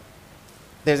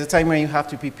there's a time when you have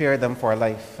to prepare them for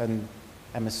life, and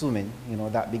I'm assuming,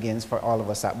 that begins for all of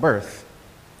us at birth.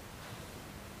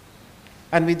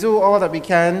 And we do all that we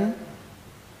can,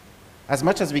 as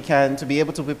much as we can, to be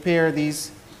able to prepare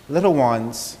these little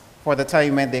ones for the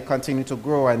time when they continue to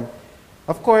grow. And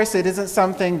of course, it isn't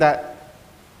something that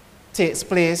takes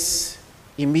place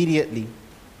immediately.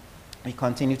 We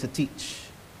continue to teach,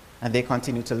 and they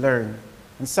continue to learn.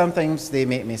 And sometimes they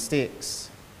make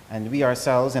mistakes. And we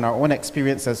ourselves, in our own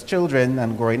experience as children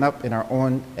and growing up in our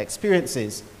own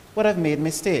experiences, would have made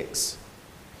mistakes.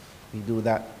 We do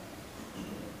that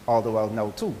all the while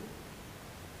now too,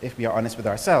 if we are honest with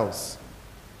ourselves.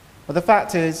 But the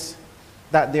fact is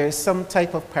that there is some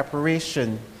type of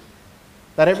preparation,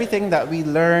 that everything that we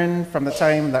learn from the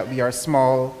time that we are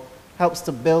small helps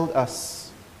to build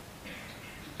us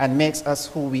and makes us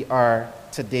who we are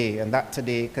today. And that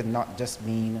today could not just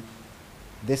mean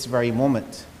this very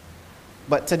moment,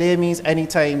 but today means any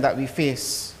time that we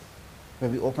face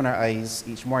when we open our eyes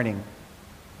each morning.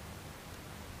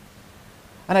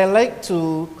 And I like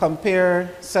to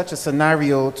compare such a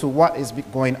scenario to what is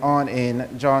going on in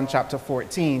John chapter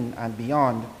 14 and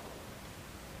beyond.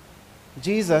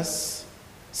 Jesus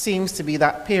seems to be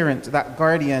that parent, that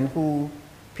guardian who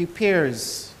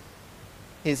prepares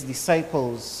his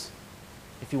disciples,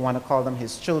 if you want to call them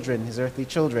his children, his earthly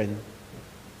children,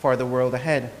 for the world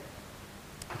ahead.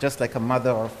 Just like a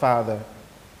mother or father,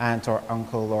 aunt or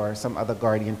uncle or some other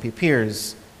guardian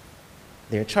prepares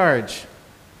their charge.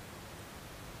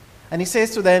 And he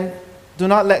says to them, do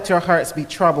not let your hearts be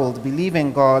troubled. Believe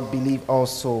in God, believe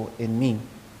also in me.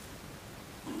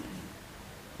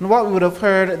 And what we would have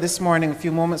heard this morning, a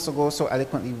few moments ago, so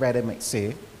eloquently read, I might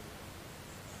say,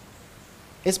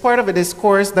 is part of a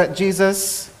discourse that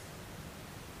Jesus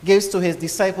gives to his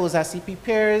disciples as he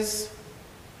prepares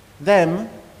them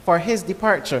for his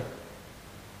departure.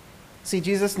 See,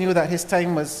 Jesus knew that his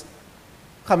time was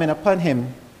coming upon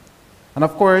him. And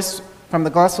of course, from the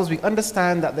Gospels, we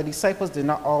understand that the disciples did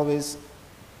not always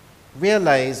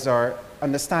realize or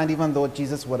understand, even though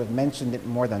Jesus would have mentioned it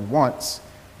more than once,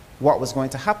 what was going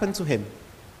to happen to him.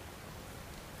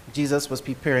 Jesus was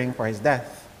preparing for his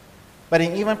death. But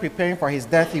in even preparing for his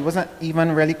death, he wasn't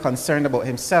even really concerned about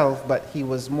himself, but he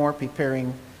was more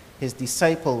preparing his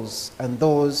disciples and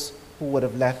those who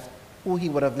he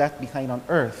would have left behind on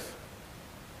earth.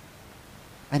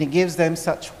 And he gives them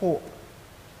such hope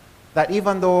that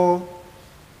even though,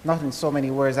 not in so many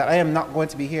words, that I am not going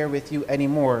to be here with you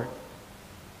anymore,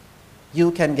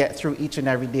 you can get through each and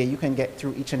every day. You can get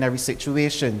through each and every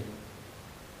situation.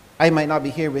 I might not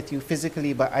be here with you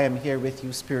physically, but I am here with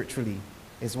you spiritually,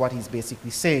 is what he's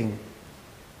basically saying.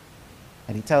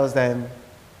 And he tells them,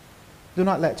 do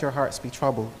not let your hearts be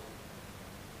troubled.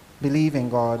 Believe in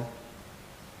God.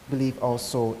 Believe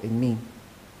also in me.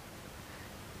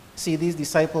 See, these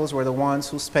disciples were the ones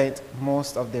who spent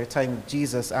most of their time with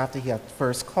Jesus after he had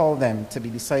first called them to be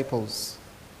disciples.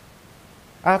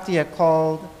 After he had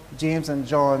called James and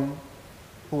John,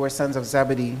 who were sons of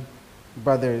Zebedee,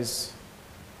 brothers,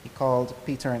 he called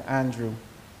Peter and Andrew,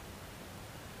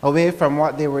 away from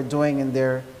what they were doing in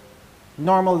their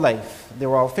normal life. They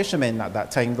were all fishermen at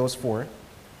that time, those four.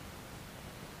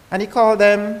 And he called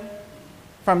them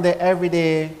from their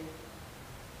everyday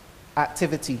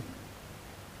activity.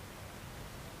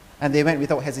 And they went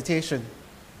without hesitation.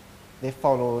 They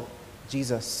followed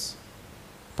Jesus.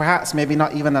 Perhaps maybe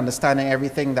not even understanding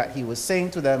everything that he was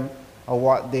saying to them or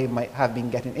what they might have been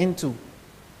getting into.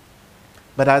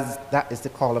 But as that is the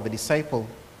call of a disciple.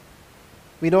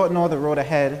 We don't know the road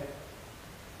ahead,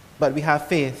 but we have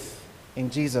faith in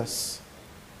Jesus,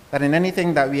 that in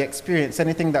anything that we experience,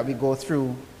 anything that we go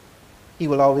through, he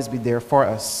will always be there for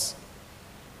us.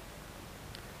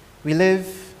 We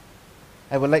live,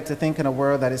 I would like to think, in a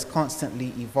world that is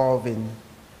constantly evolving.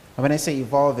 And when I say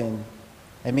evolving,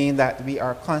 I mean that we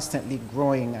are constantly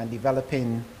growing and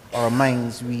developing our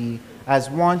minds. We, as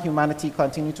one humanity,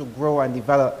 continue to grow and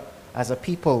develop as a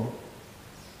people.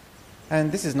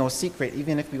 And this is no secret,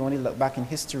 even if we only look back in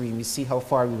history and we see how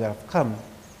far we have come.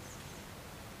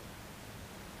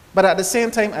 But at the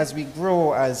same time, as we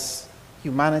grow as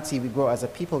humanity, we grow as a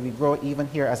people, we grow even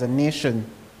here as a nation,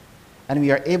 and we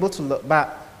are able to look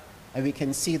back and we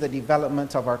can see the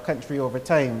development of our country over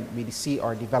time. We see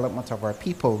our development of our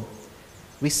people.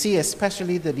 We see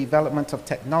especially the development of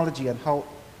technology and how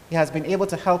it has been able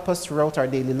to help us throughout our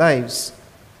daily lives.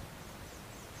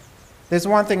 There's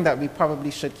one thing that we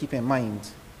probably should keep in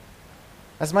mind.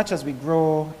 As much as we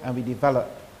grow and we develop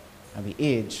and we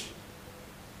age,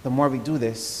 the more we do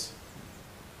this,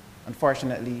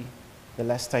 unfortunately, the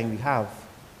less time we have.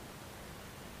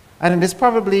 And it is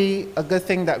probably a good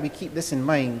thing that we keep this in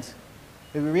mind,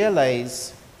 that we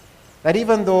realize that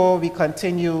even though we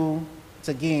continue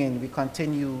to gain, we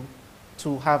continue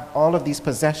to have all of these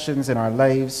possessions in our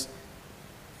lives,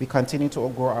 we continue to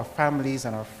grow our families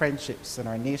and our friendships and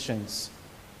our nations.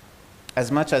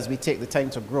 As much as we take the time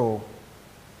to grow,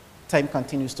 time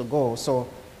continues to go. So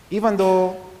even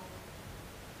though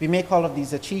we make all of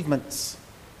these achievements,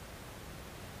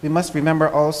 we must remember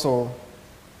also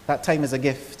that time is a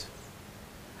gift,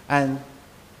 and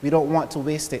we don't want to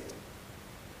waste it.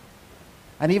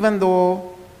 And even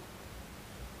though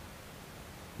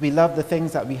we love the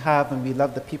things that we have and we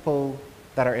love the people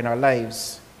that are in our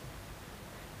lives,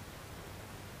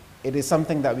 it is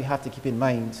something that we have to keep in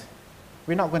mind.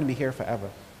 We're not going to be here forever.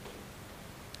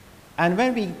 And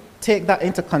when we take that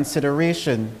into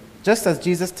consideration, just as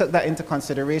Jesus took that into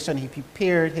consideration, he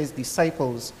prepared his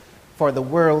disciples for the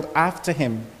world after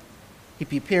him. He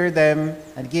prepared them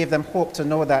and gave them hope to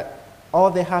know that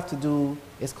all they have to do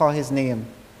is call his name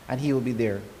and he will be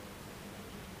there.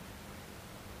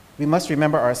 We must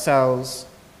remember ourselves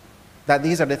that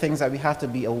these are the things that we have to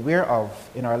be aware of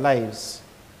in our lives.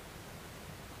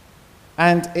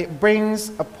 And it brings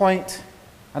a point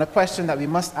and a question that we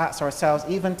must ask ourselves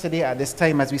even today at this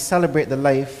time as we celebrate the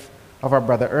life of our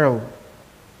brother Earl.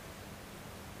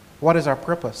 What is our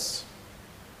purpose?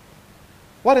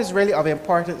 What is really of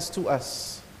importance to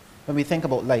us when we think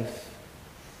about life?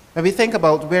 When we think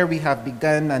about where we have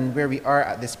begun and where we are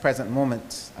at this present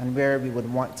moment and where we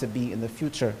would want to be in the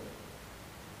future,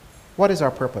 what is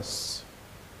our purpose?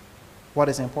 What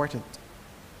is important?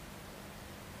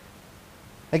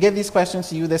 I give these questions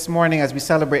to you this morning as we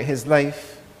celebrate his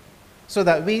life so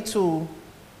that we too,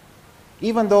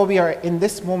 even though we are in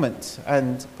this moment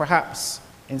and perhaps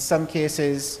in some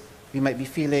cases we might be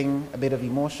feeling a bit of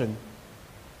emotion,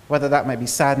 whether that might be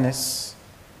sadness,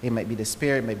 it might be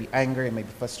despair, it might be anger, it might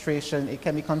be frustration, it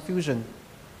can be confusion.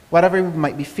 Whatever we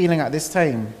might be feeling at this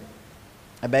time,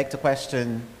 I beg to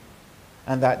question,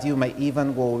 and that you might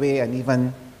even go away and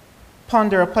even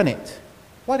ponder upon it.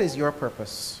 What is your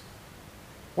purpose?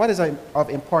 What is of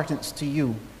importance to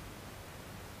you?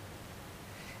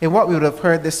 In what we would have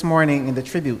heard this morning in the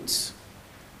tributes,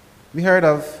 we heard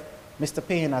of Mr.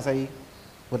 Payne, as I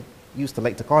used to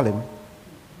like to call him.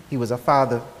 He was a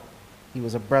father. He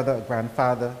was a brother, a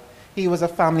grandfather. He was a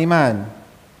family man.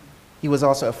 He was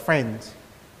also a friend.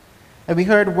 And we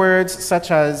heard words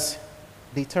such as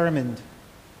determined,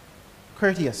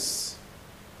 courteous,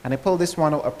 and I pull this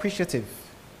one out, appreciative,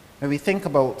 when we think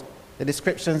about the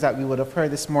descriptions that we would have heard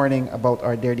this morning about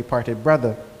our dear departed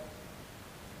brother.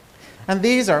 And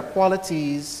these are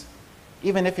qualities,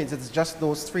 even if it's just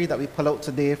those three that we pull out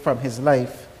today from his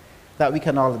life, that we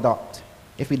can all adopt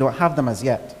if we don't have them as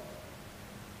yet.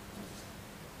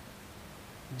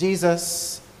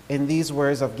 Jesus, in these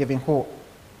words of giving hope,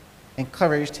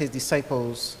 encouraged his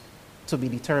disciples to be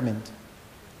determined.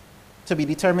 To be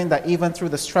determined that even through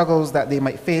the struggles that they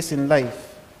might face in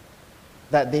life,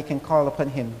 that they can call upon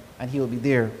him and he will be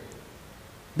there.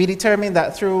 Be determined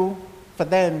that for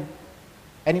them,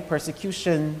 any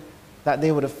persecution that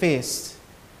they would have faced,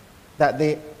 that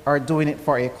they are doing it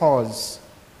for a cause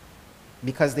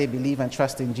because they believe and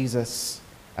trust in Jesus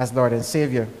as Lord and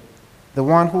Savior. The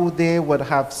one who they would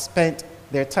have spent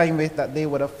their time with, that they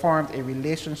would have formed a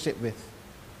relationship with.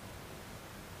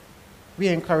 We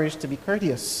are encouraged to be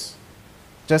courteous,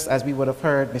 just as we would have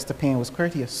heard Mr. Payne was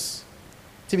courteous.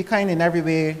 To be kind in every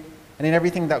way and in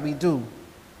everything that we do,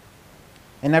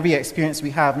 in every experience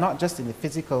we have, not just in the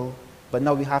physical, but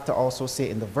now we have to also say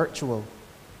in the virtual.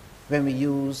 When we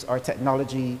use our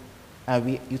technology and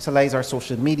we utilize our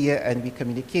social media and we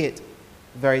communicate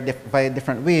via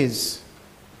different ways,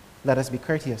 let us be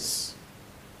courteous.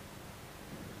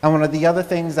 And one of the other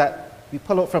things that we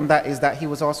pull out from that is that he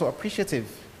was also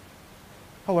appreciative.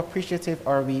 How appreciative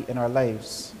are we in our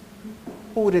lives?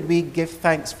 Who did we give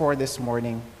thanks for this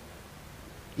morning,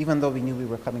 even though we knew we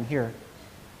were coming here?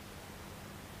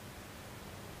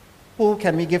 Who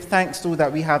can we give thanks to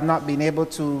that we have not been able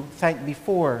to thank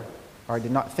before, or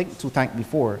did not think to thank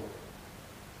before?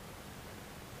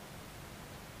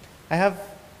 I have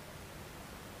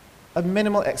a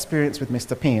minimal experience with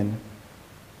Mr. Payne.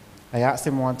 I asked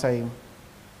him one time,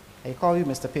 I call you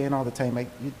Mr. Payne all the time. I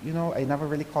never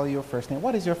really call you your first name.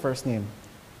 What is your first name?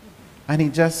 And he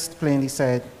just plainly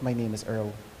said, my name is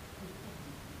Earl.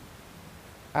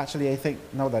 Actually, I think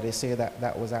now that I say that,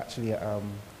 that was actually a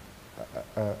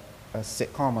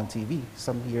sitcom on TV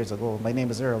some years ago. My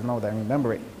name is Earl, now that I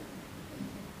remember it.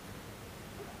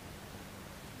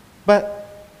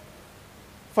 But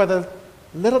for the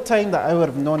little time that I would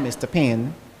have known Mr.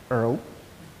 Payne, Earl,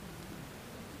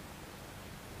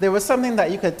 there was something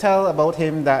that you could tell about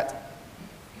him, that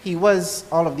he was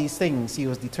all of these things. He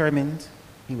was determined,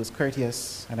 he was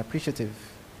courteous and appreciative.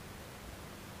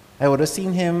 I would have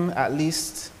seen him at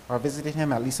least, or visited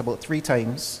him at least about 3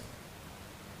 times.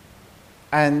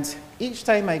 And each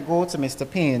time I go to Mr.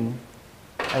 Payne,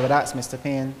 I would ask Mr.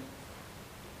 Payne,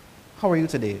 "How are you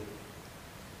today?"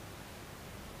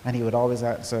 And he would always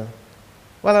answer,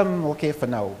 "Well, I'm okay for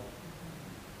now."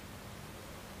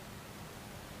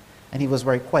 And he was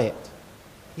very quiet.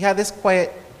 He had this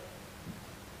quiet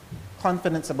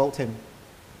confidence about him,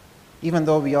 even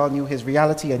though we all knew his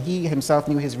reality, and he himself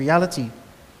knew his reality.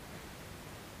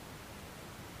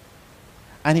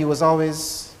 And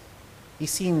he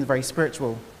seemed very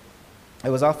spiritual. I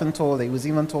was often told, he was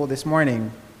even told this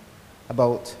morning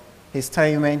about his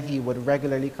time when he would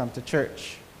regularly come to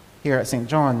church here at St.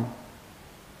 John.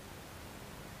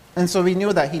 And so we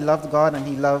knew that he loved God and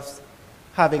he loved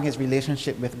having his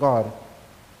relationship with God.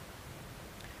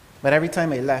 But every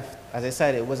time I left, as I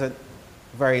said, it wasn't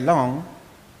very long,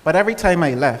 but every time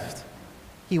I left,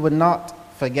 he would not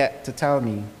forget to tell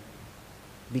me,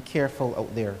 "Be careful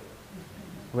out there.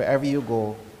 Wherever you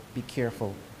go, be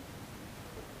careful."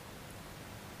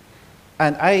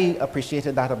 And I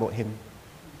appreciated that about him,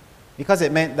 because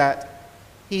it meant that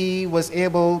he was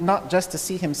able not just to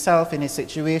see himself in his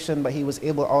situation, but he was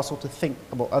able also to think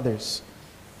about others.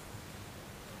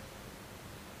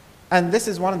 And this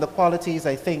is one of the qualities,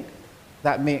 I think,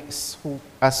 that makes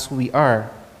us who we are.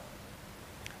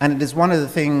 And it is one of the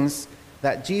things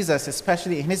that Jesus,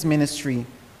 especially in his ministry,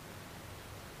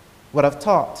 would have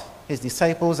taught his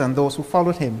disciples and those who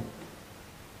followed him.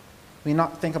 We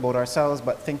not think about ourselves,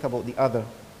 but think about the other.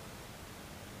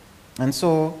 And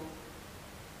so,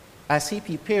 as he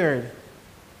prepared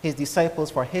his disciples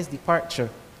for his departure,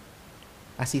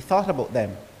 as he thought about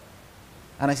them,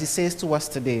 and as he says to us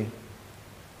today,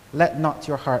 "Let not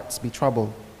your hearts be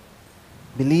troubled.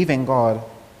 Believe in God,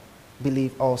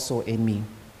 believe also in me."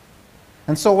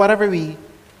 And so whatever we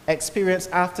experience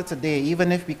after today,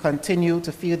 even if we continue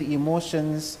to feel the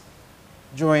emotions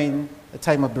during the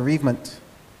time of bereavement,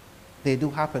 they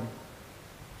do happen.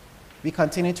 We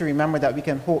continue to remember that we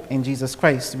can hope in Jesus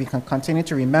Christ. We can continue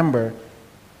to remember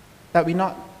that we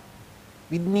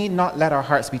need not let our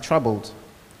hearts be troubled.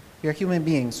 We are human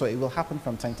beings, so it will happen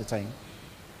from time to time.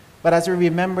 But as we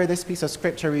remember this piece of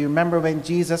scripture, we remember when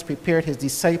Jesus prepared his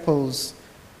disciples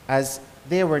as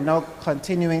they were now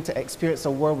continuing to experience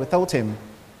a world without him.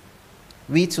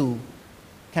 We too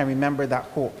can remember that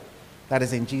hope that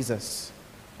is in Jesus,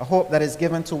 a hope that is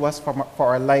given to us for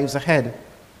our lives ahead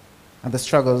and the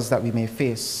struggles that we may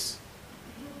face.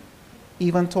 He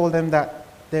even told them that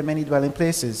there are many dwelling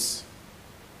places,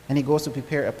 and he goes to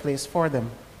prepare a place for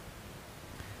them.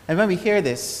 And when we hear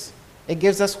this, it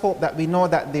gives us hope that we know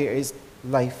that there is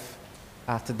life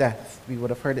after death. We would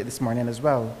have heard it this morning as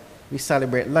well. We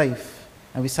celebrate life,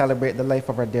 and we celebrate the life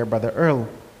of our dear brother Earl.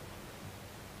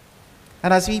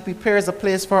 And as he prepares a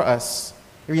place for us,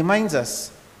 it reminds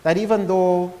us that even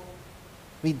though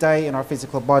we die in our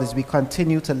physical bodies, we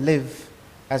continue to live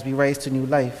as we rise to new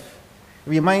life. It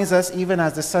reminds us, even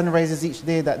as the sun rises each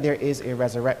day, that there is a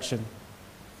resurrection.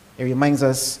 It reminds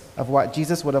us of what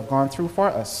Jesus would have gone through for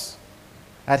us,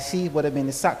 as he would have been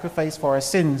the sacrifice for our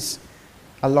sins,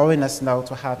 allowing us now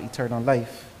to have eternal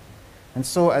life. And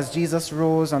so as Jesus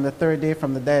rose on the 3rd day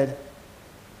from the dead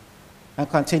and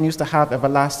continues to have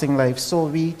everlasting life, so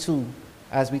we too,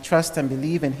 as we trust and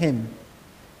believe in him,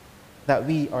 that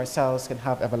we ourselves can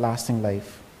have everlasting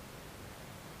life.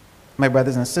 My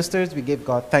brothers and sisters, we give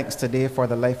God thanks today for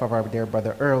the life of our dear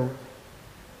brother Earl.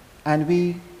 And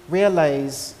we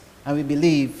realize and we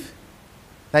believe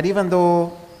that even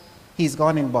though he's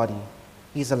gone in body,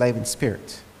 he's alive in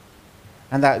spirit.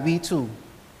 And that we too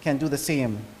can do the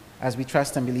same as we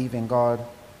trust and believe in God.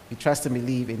 We trust and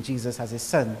believe in Jesus as his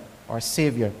Son, our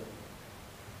Savior.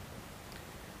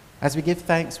 As we give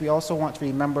thanks, we also want to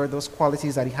remember those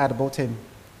qualities that he had about him.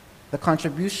 The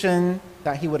contribution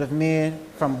that he would have made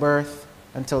from birth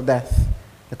until death.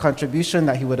 The contribution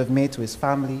that he would have made to his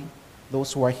family,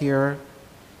 those who are here,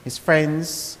 his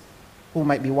friends who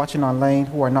might be watching online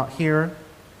who are not here,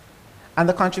 and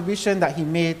the contribution that he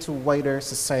made to wider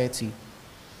society.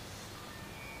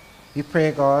 We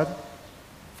pray, God,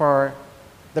 for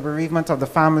the bereavement of the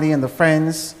family and the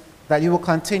friends, that you will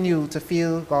continue to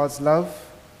feel God's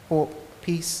love, hope,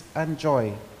 peace, and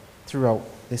joy throughout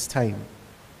this time.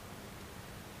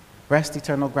 Rest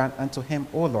eternal grant unto him,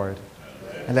 O Lord,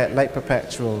 and let light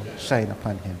perpetual shine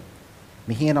upon him.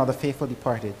 May he and all the faithful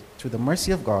departed, through the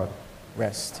mercy of God,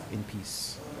 rest in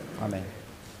peace. Amen.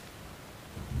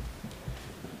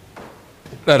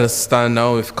 Let us stand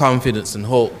now with confidence and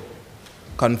hope,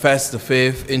 confess the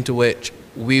faith into which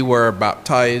we were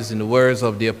baptized in the words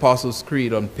of the Apostles'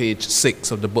 Creed on page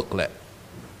 6 of the booklet.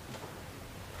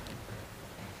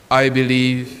 I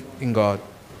believe in God,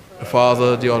 the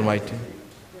Father, the Almighty,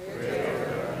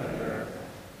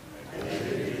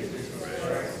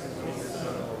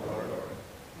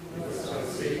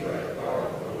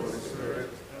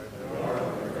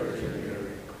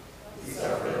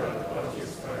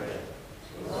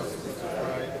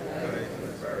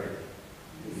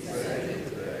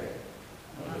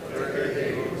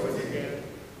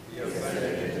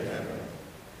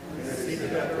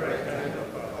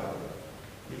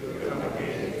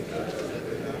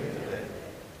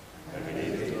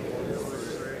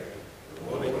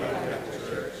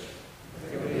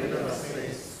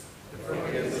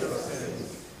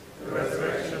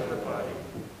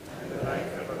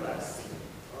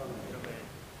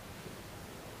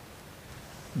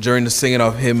 during the singing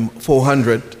of hymn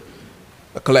 400,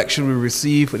 a collection we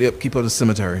receive for the upkeep of the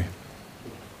cemetery.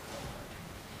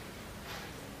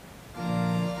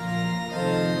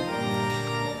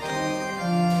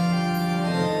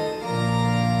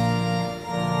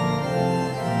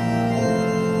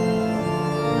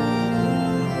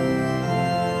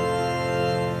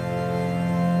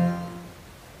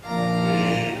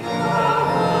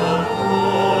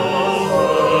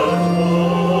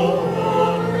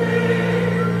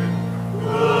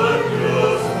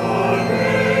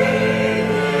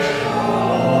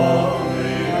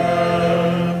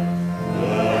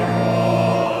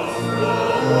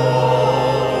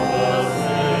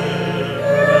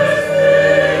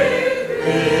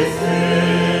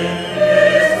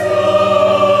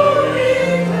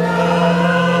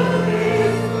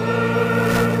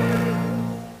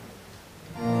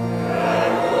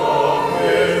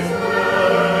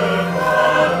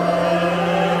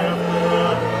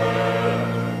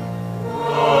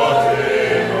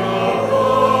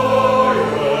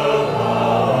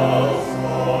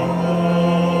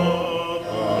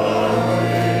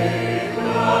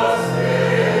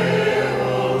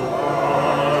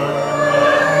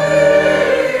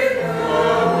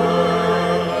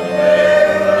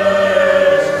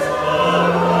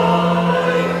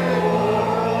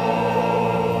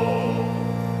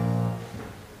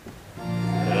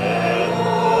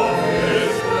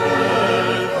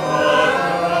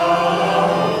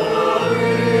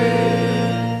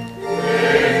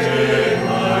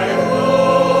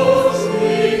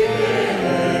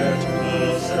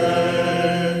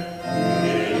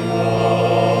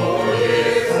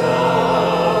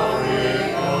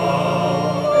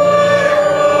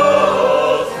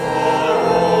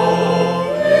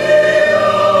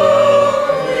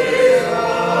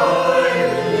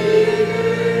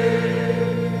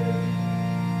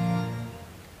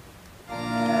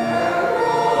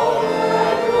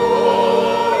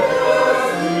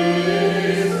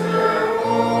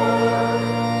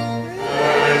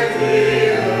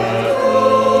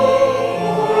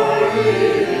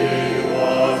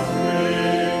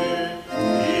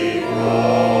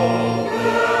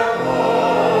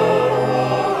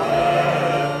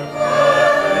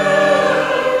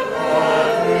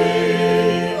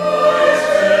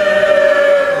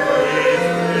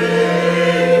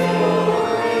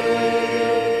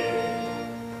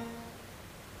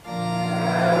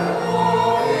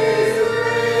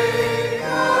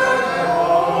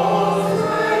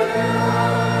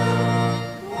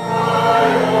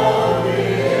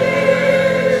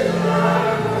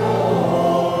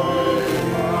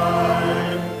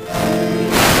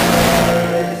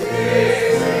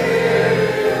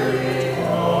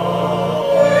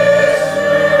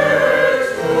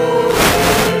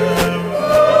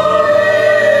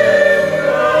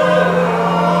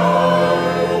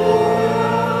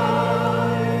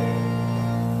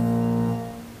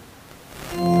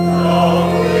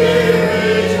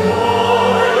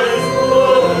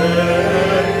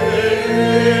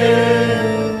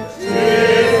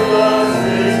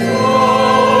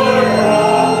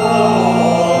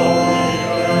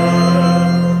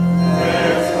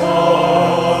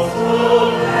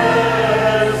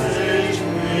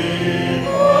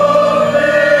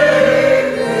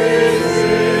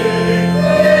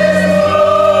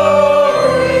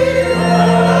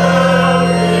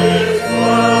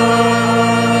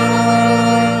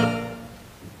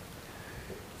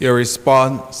 Your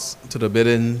response to the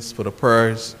biddings for the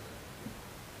prayers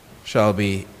shall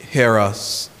be, "Hear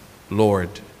us,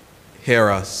 Lord. Hear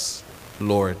us,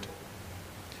 Lord."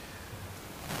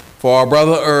 For our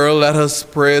brother Earl, let us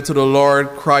pray to the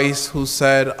Lord Christ, who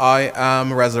said, "I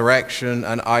am resurrection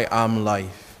and I am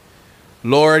life."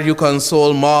 Lord, you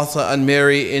console Martha and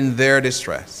Mary in their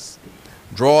distress.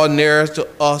 Draw near to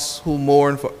us who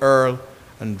mourn for Earl,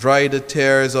 and dry the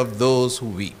tears of those who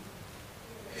weep.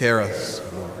 Hear us,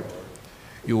 Lord.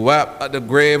 You wept at the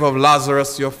grave of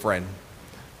Lazarus, your friend.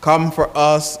 Come for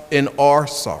us in our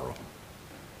sorrow.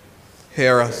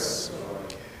 Hear us.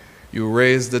 You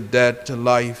raise the dead to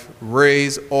life.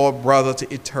 Raise our brother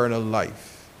to eternal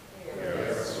life. Hear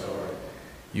us, Lord.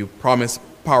 You promise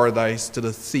paradise to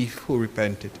the thief who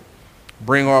repented.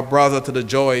 Bring our brother to the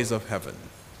joys of heaven.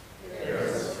 Hear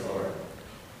us, Lord.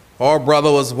 Our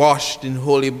brother was washed in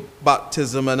holy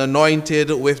baptism and anointed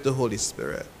with the Holy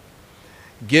Spirit.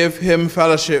 Give him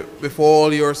fellowship with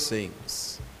all your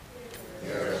saints.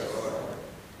 Hear us, Lord.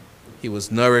 He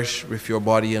was nourished with your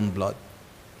body and blood.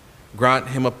 Grant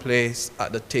him a place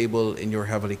at the table in your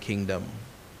heavenly kingdom.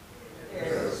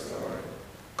 Hear us, Lord.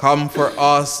 Come for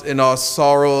us in our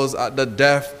sorrows at the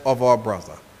death of our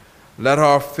brother. Let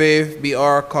our faith be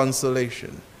our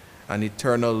consolation, and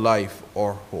eternal life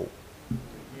our hope.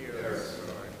 Hear us,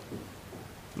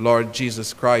 Lord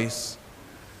Jesus Christ,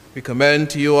 we commend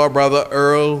to you our brother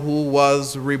Earl, who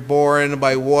was reborn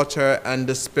by water and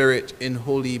the Spirit in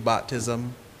holy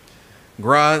baptism.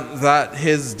 Grant that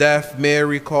his death may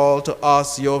recall to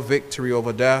us your victory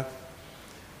over death,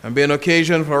 and be an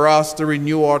occasion for us to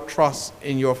renew our trust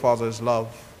in your Father's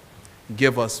love.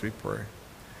 Give us, we pray,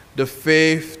 the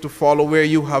faith to follow where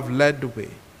you have led the way,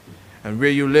 and where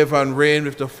you live and reign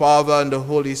with the Father and the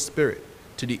Holy Spirit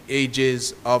to the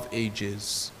ages of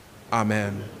ages.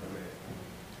 Amen.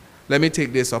 Let me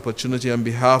take this opportunity on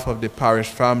behalf of the parish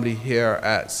family here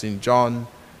at St. John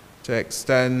to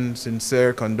extend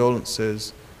sincere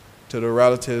condolences to the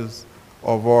relatives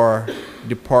of our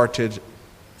departed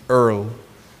Earl.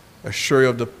 Assure you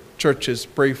of the Church's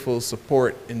prayerful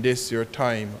support in this your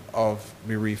time of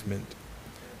bereavement.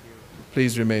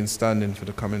 Please remain standing for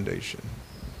the commendation.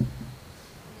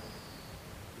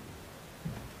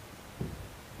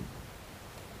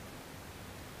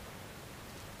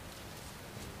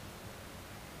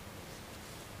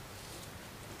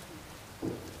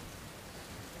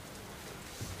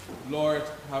 Lord,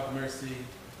 have mercy.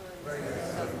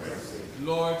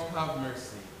 Lord, have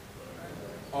mercy.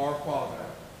 Our Father,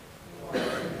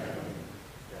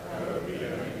 hallowed be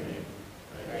thy name.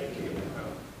 Thy kingdom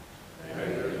come. Thy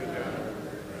will be done on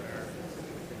earth as it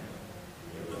is in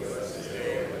heaven. Give us this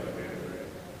day our daily bread,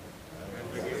 and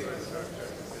forgive us our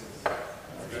trespasses,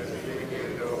 as we forgive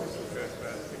those who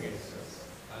trespass against us.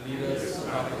 And lead us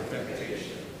not into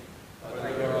temptation, but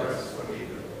deliver us from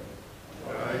evil.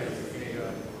 For thine is the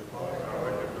kingdom, power,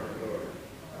 and glory,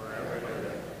 forever and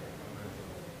ever.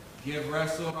 Give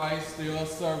rest, O Christ, to your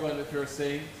servant with your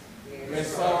saints.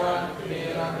 Restore and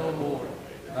pain and no more,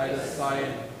 neither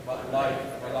sighing, but life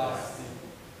everlasting.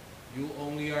 You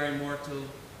only are immortal,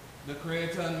 the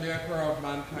creator and maker of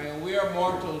mankind. We are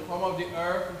mortal, from of the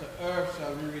earth, and to earth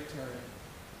shall we return.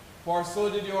 For so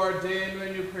did you ordain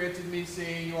when you created me,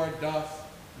 saying, you are dust,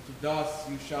 and to dust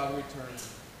you shall return.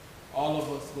 All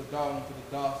of us go down to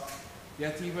the dust,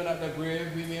 yet even at the grave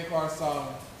we make our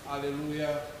sound.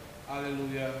 Alleluia,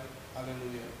 alleluia,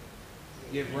 alleluia.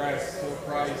 Give rest, O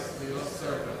Christ, to your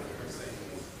servant, your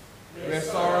saints.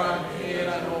 Restore and pain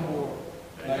and no more,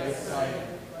 like a sign,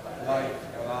 life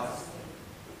everlasting.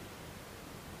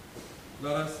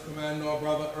 Let us commend our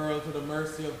brother Earl to the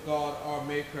mercy of God, our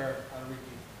Maker and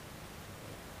Redeemer.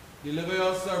 Deliver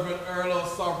your servant Earl,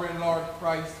 O sovereign Lord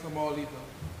Christ, from all evil,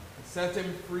 and set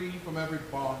him free from every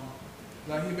bond,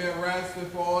 that he may rest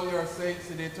with all your saints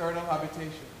in the eternal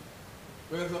habitation.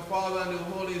 With the Father and the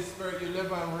Holy Spirit you live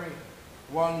and reign,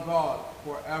 one God,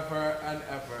 forever and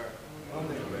ever.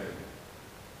 Amen.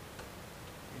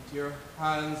 Into your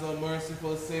hands, O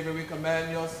merciful Savior, we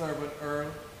commend your servant Earl.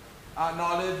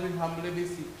 Acknowledge, we humbly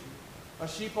beseech you, a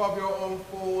sheep of your own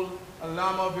fold, a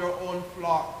lamb of your own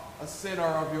flock, a sinner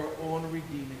of your own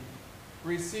redeeming.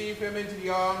 Receive him into the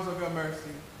arms of your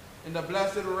mercy, in the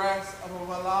blessed rest of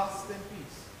everlasting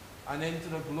peace, and into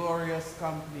the glorious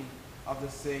company of the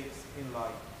saints in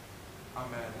light.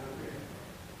 Amen.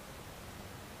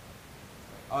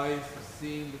 Eyes have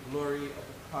seen the glory of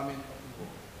the coming of the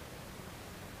Lord.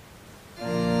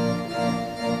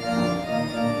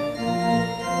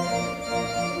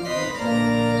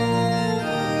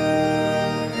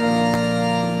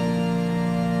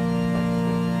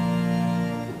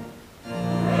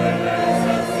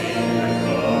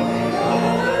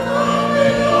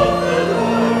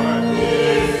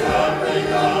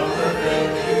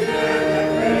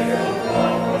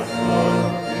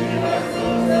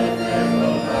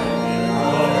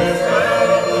 His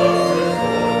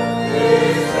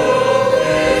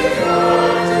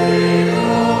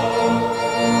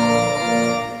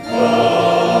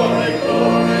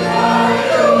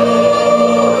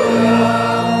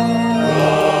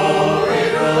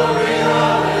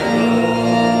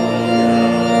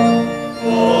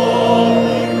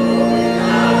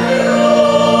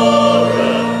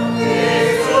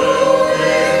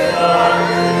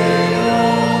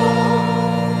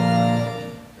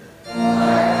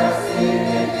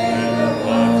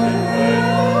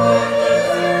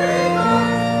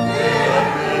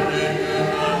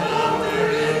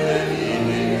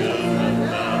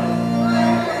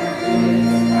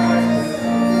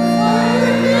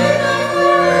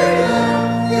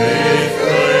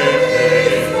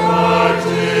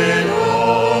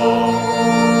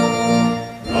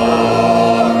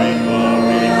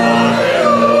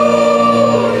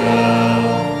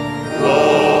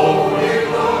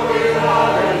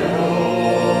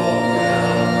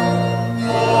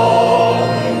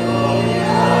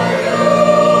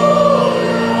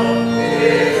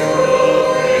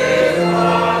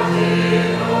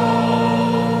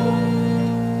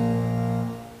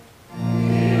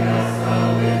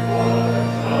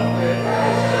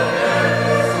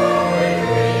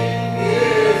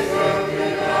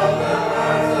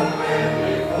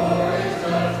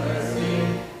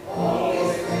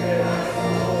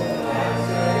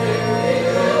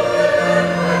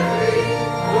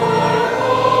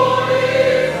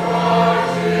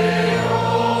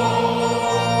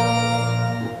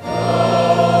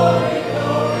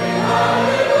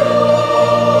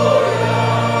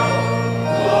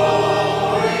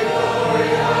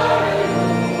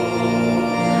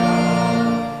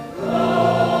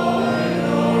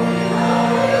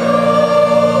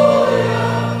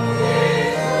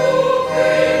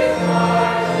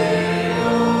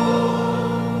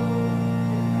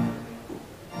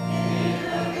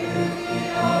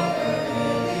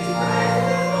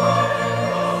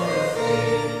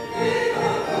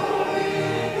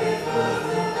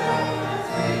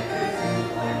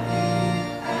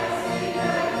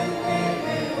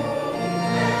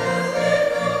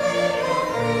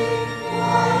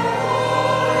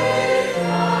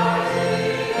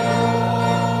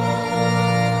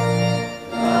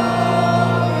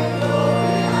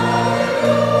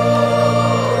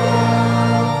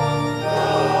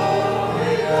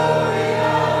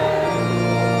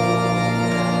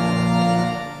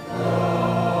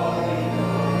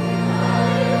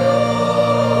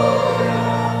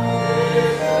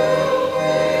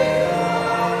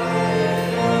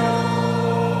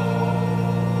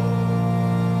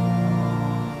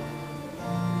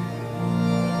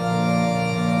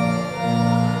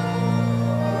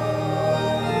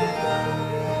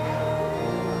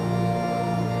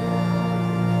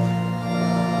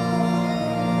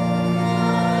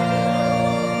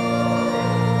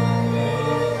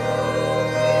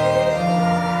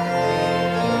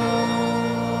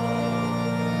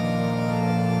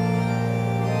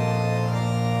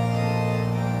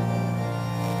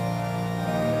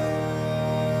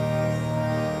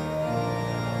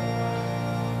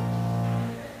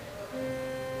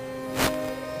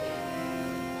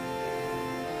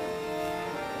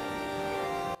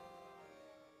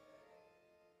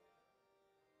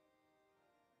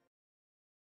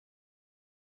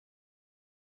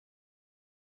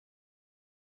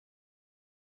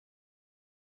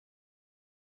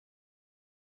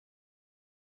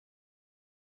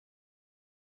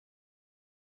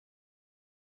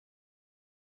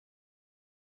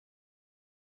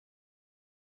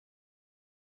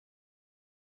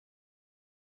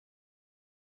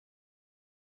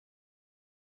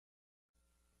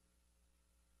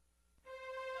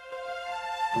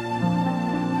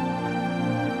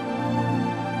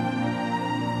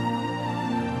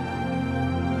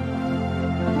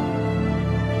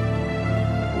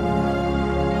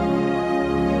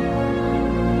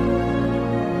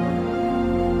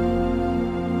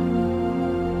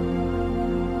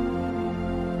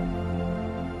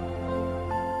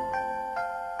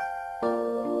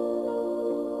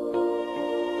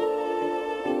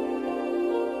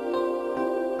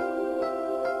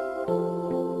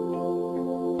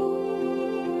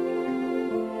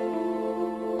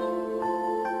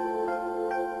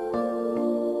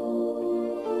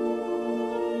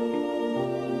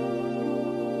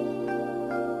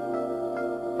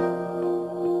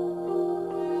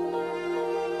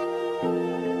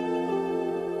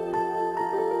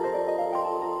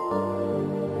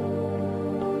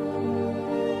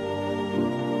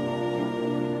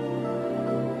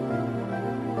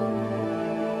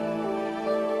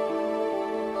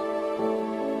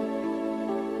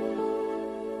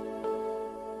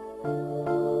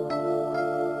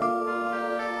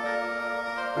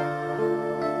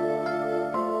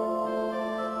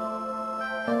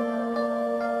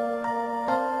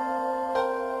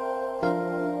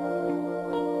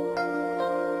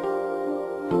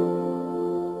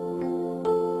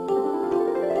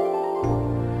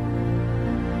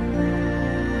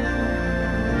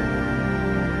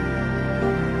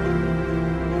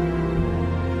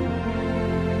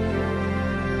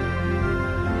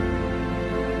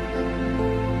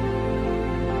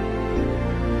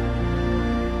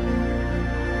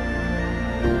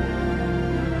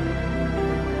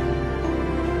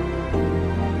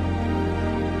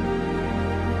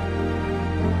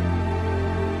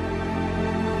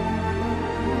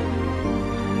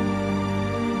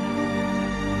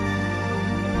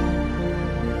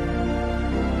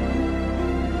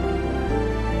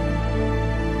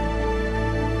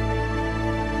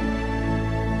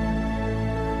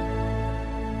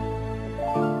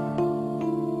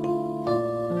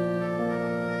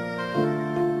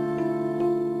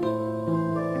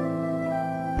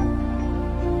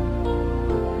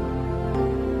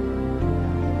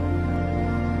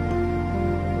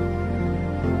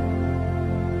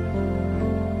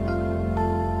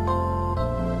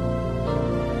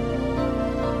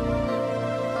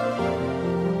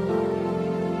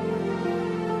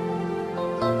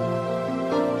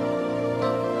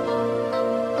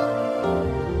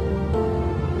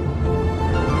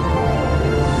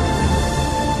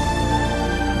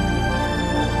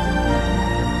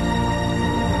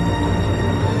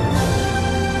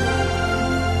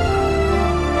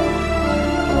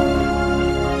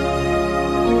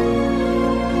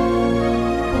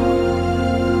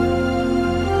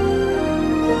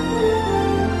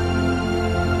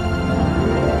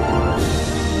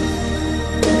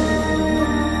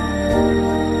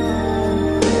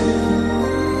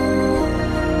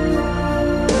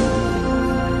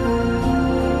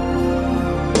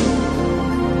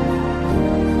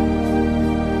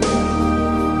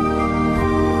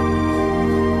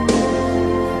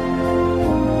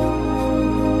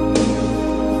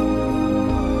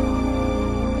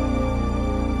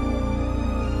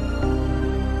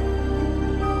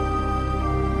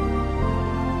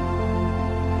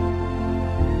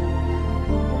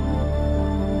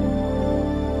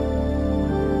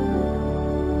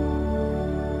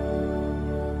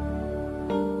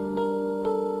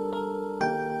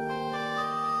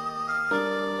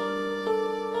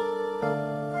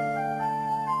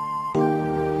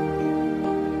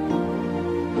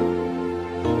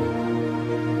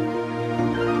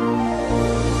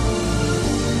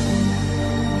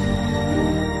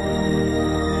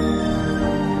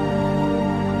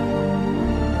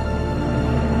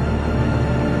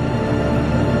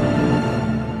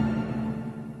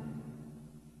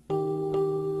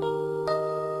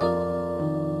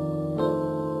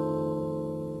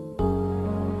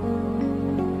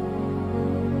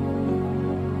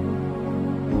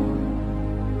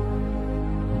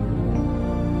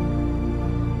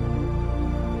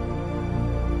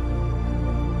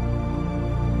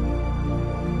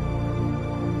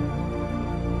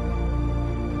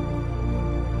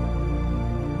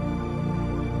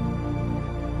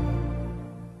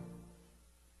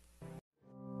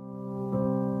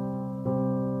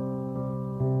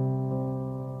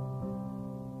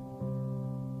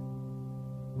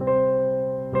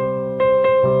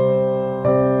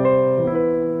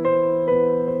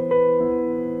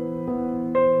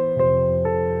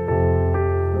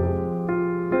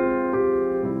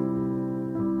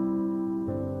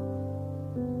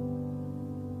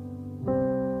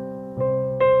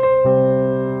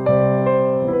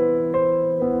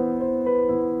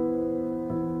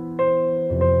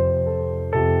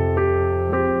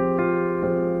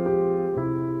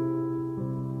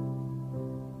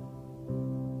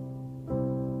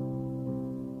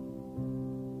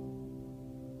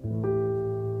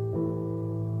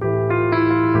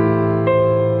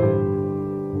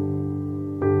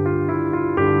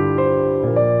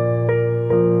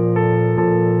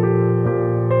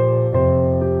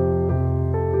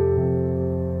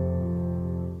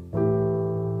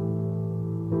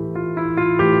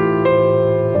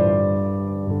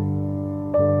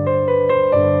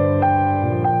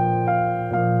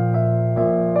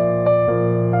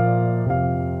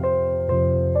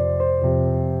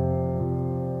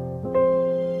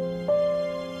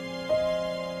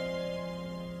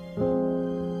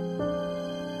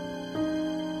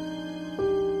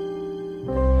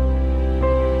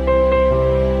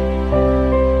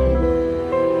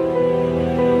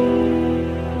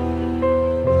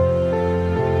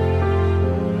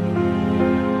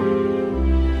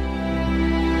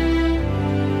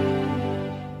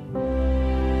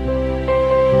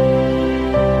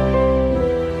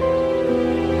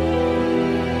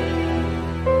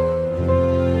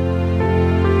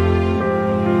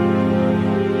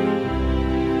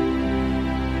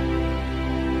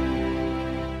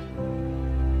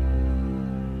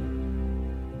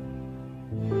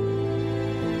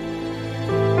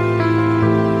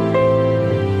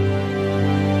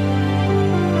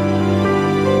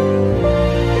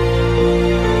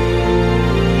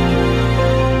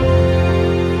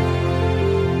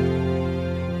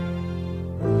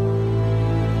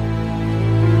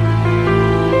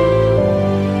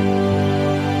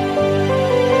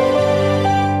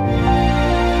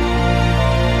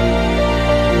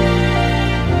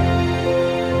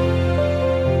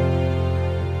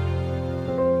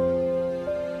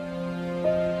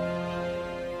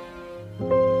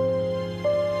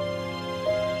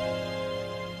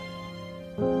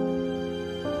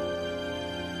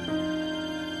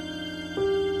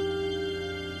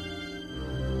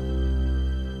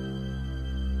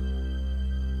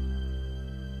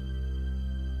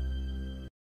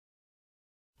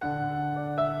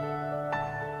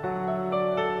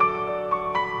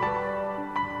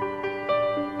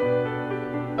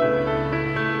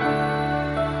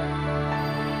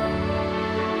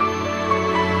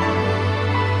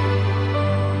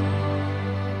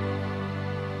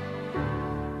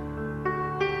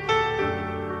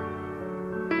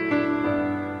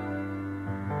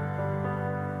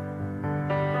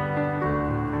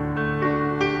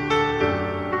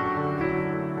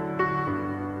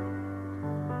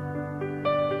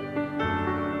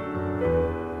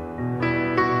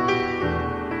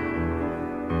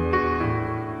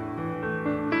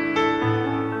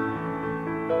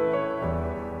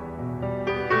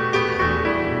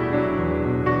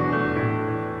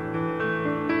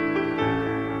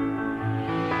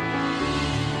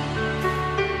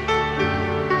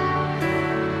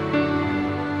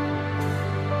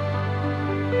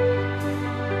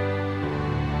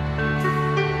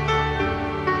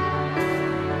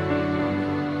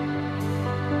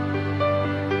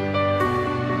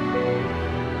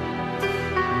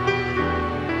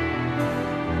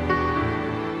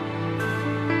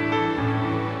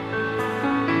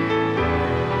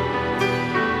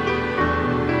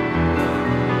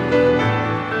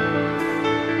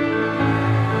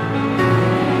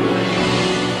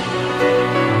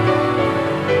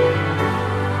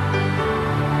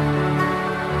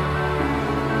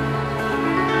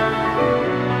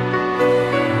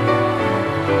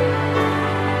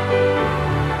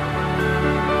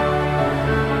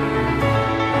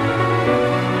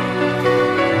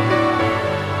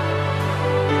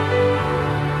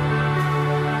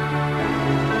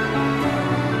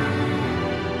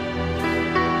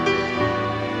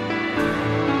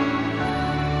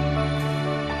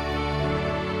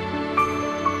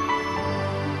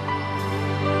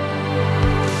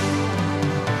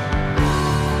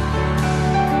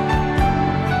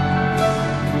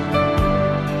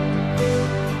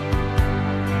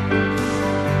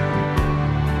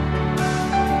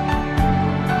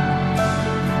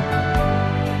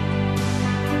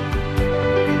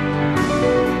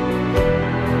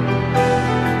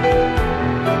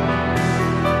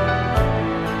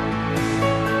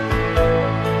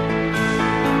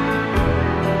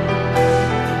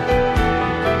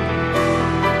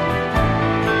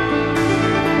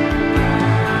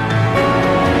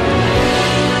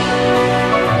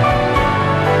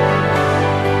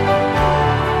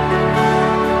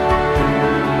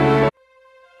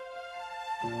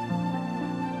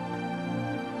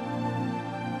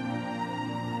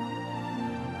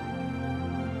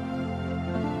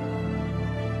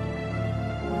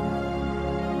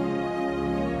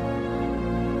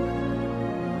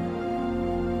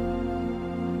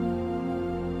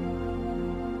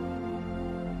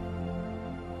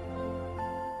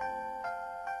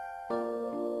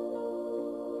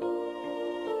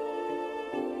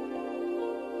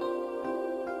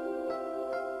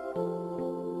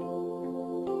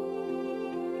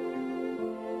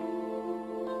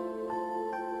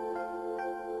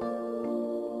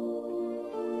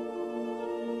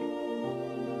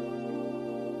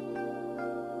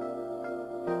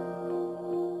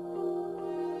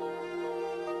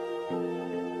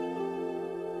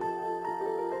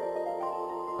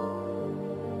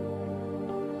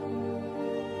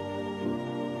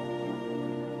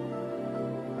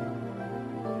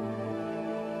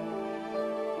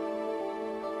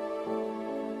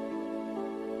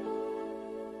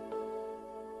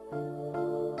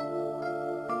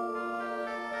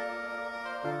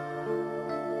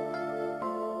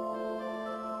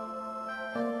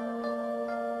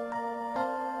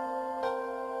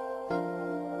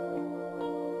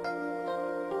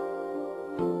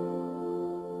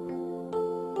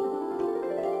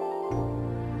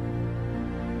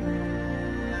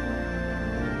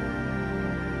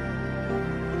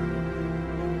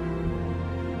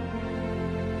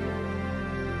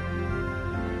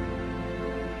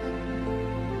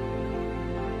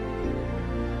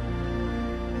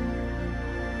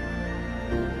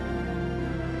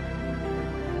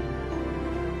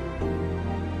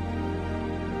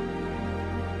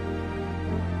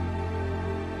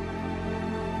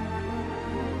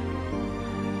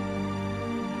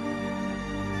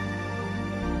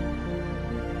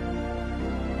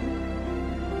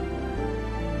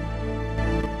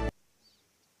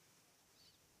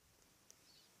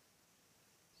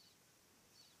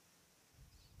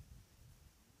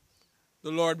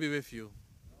The Lord be with you.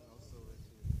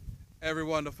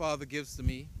 Everyone the Father gives to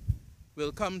me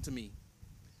will come to me.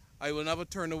 I will never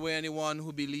turn away anyone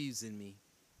who believes in me.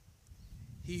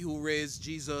 He who raised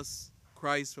Jesus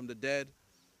Christ from the dead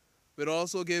will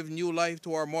also give new life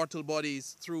to our mortal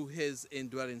bodies through his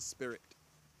indwelling spirit.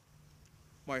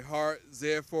 My heart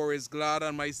therefore is glad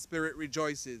and my spirit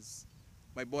rejoices.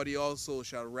 My body also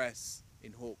shall rest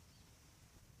in hope.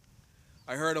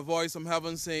 I heard a voice from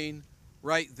heaven saying,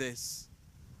 "Write this.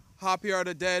 Happy are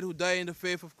the dead who die in the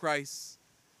faith of Christ.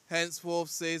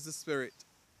 Henceforth, says the Spirit,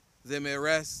 they may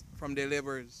rest from their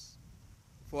labors,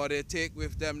 for they take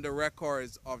with them the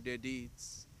records of their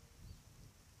deeds.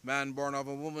 Man born of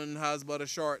a woman has but a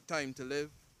short time to live.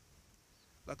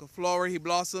 Like a flower he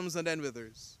blossoms and then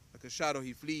withers. Like a shadow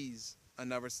he flees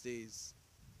and never stays.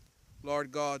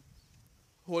 Lord God,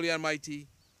 holy and mighty,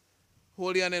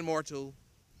 holy and immortal,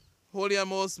 holy and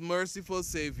most merciful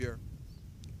Savior,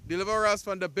 deliver us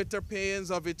from the bitter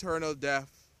pains of eternal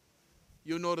death.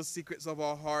 You know the secrets of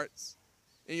our hearts.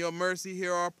 In your mercy,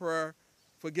 hear our prayer.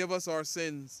 Forgive us our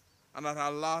sins, and at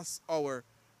our last hour,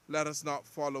 let us not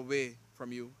fall away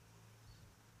from you.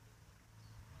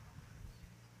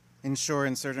 In sure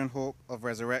and certain hope of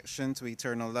resurrection to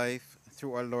eternal life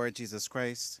through our Lord Jesus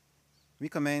Christ, we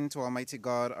commend to Almighty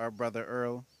God our brother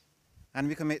Earl, and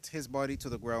we commit his body to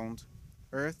the ground,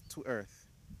 earth to earth,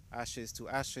 ashes to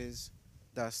ashes,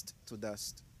 dust to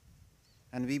dust.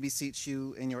 And we beseech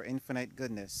you in your infinite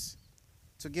goodness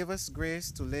to give us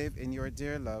grace to live in your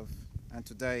dear love and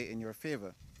to die in your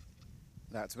favor,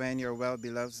 that when your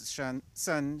well-beloved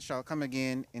Son shall come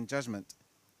again in judgment,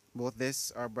 both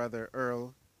this our brother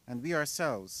Earl and we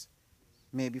ourselves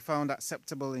may be found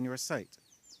acceptable in your sight.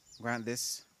 Grant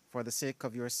this for the sake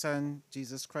of your Son,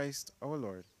 Jesus Christ our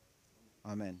Lord.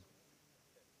 Amen.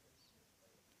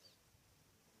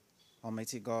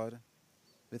 Almighty God,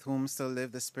 with whom still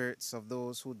live the spirits of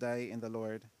those who die in the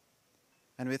Lord,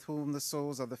 and with whom the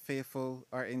souls of the faithful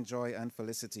are in joy and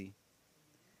felicity,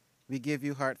 we give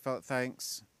you heartfelt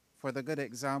thanks for the good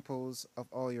examples of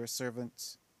all your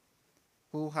servants,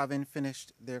 who, having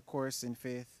finished their course in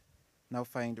faith, now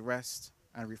find rest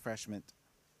and refreshment.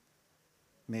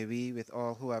 May we, with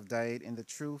all who have died in the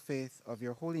true faith of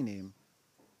your holy name,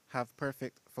 have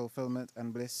perfect fulfillment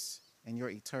and bliss in your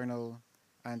eternal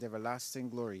and everlasting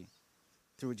glory.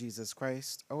 Through Jesus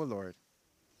Christ our Lord.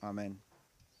 Amen.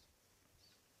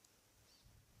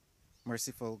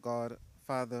 Merciful God,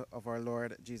 Father of our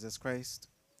Lord Jesus Christ,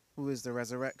 who is the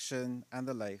resurrection and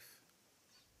the life,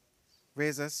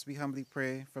 raise us, we humbly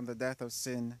pray, from the death of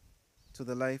sin to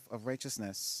the life of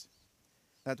righteousness,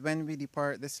 that when we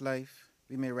depart this life,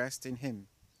 we may rest in him,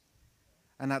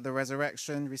 and at the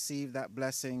resurrection receive that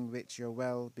blessing which your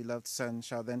well-beloved Son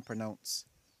shall then pronounce.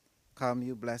 Come,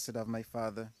 you blessed of my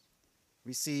Father,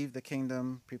 receive the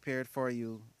kingdom prepared for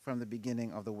you from the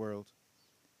beginning of the world.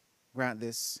 Grant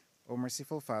this, O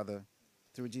merciful Father,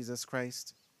 through Jesus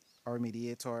Christ, our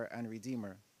mediator and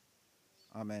Redeemer.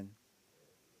 Amen.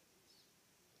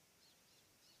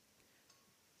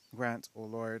 Grant, O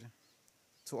Lord,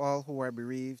 to all who are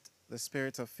bereaved the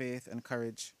spirit of faith and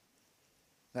courage,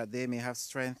 that they may have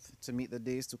strength to meet the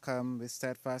days to come with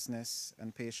steadfastness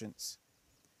and patience,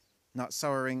 not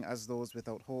sorrowing as those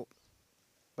without hope,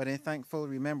 but in thankful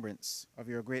remembrance of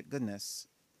your great goodness,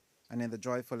 and in the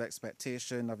joyful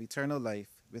expectation of eternal life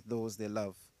with those they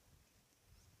love.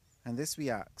 And this we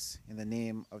ask in the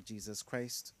name of Jesus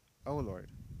Christ, our Lord.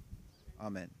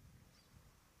 Amen.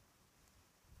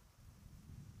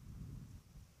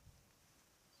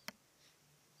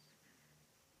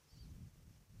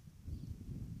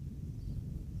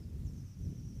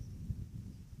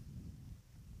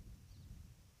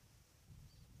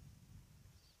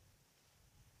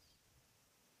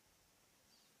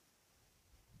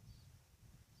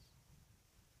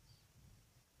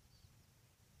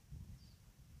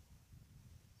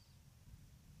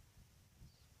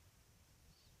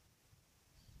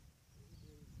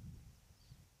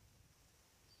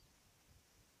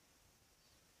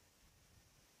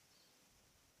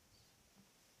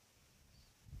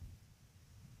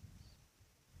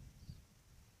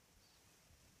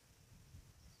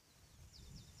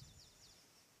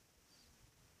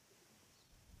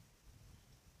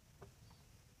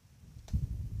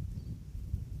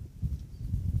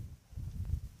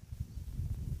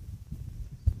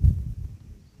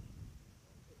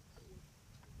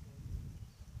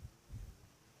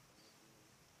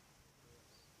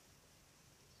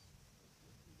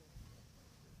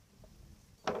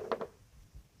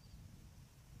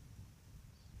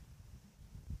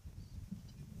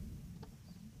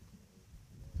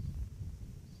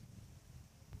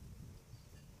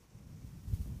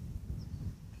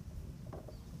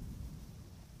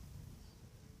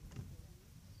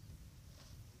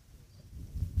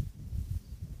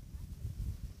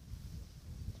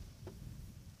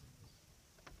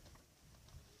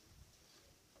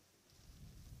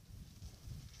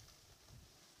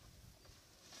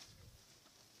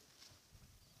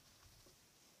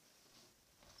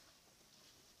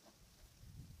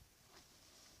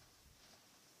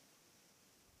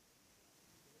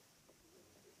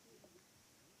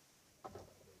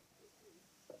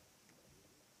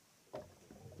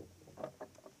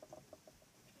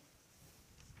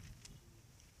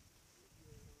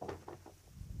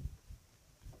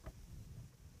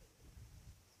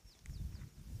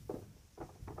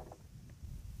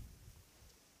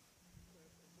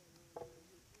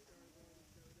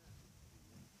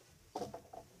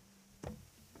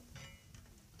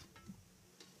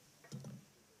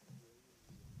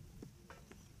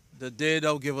 The day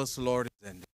thou givest, Lord, is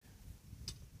ended.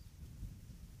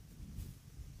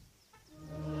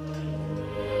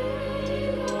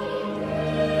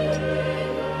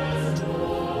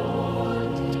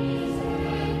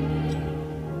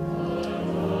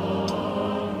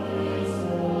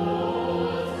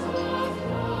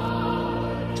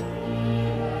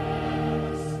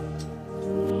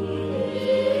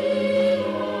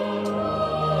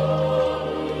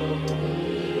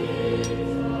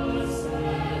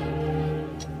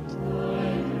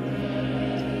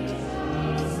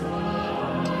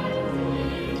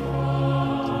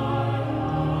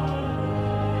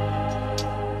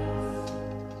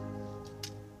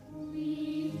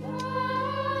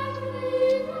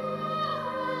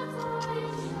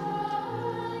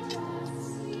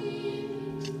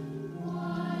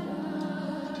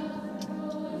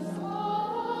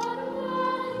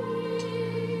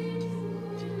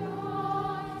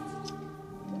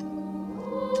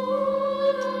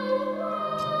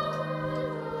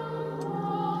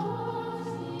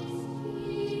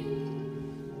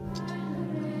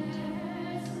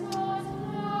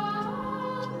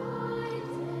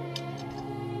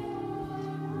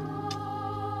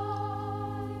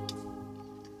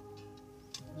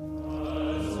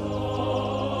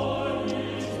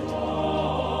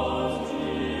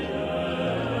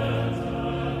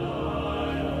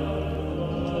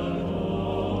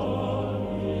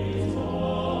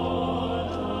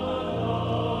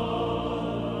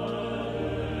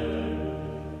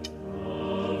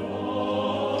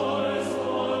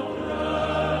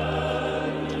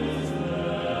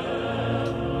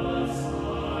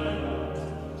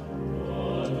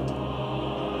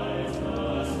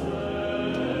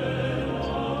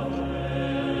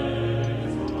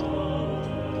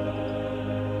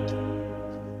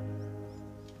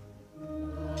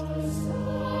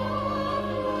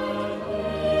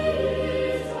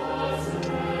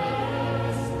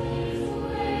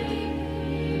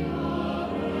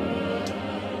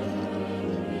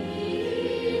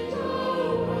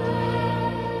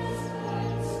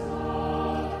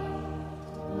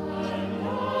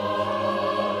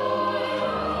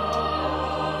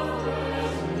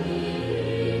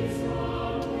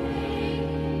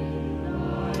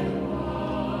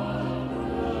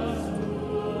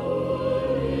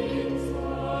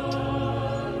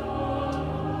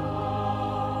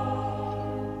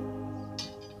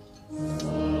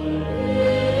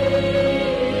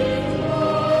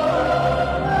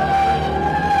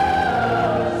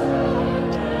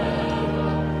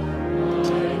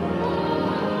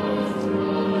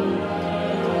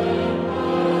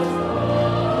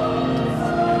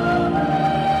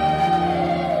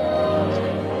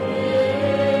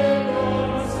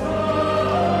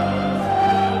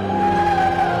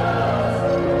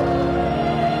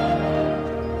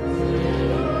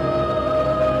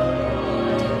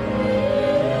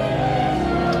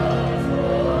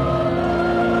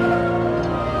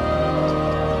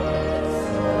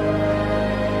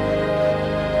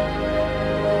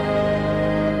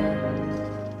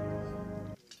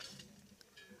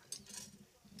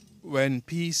 When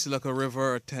peace like a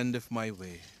river attendeth my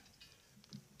way,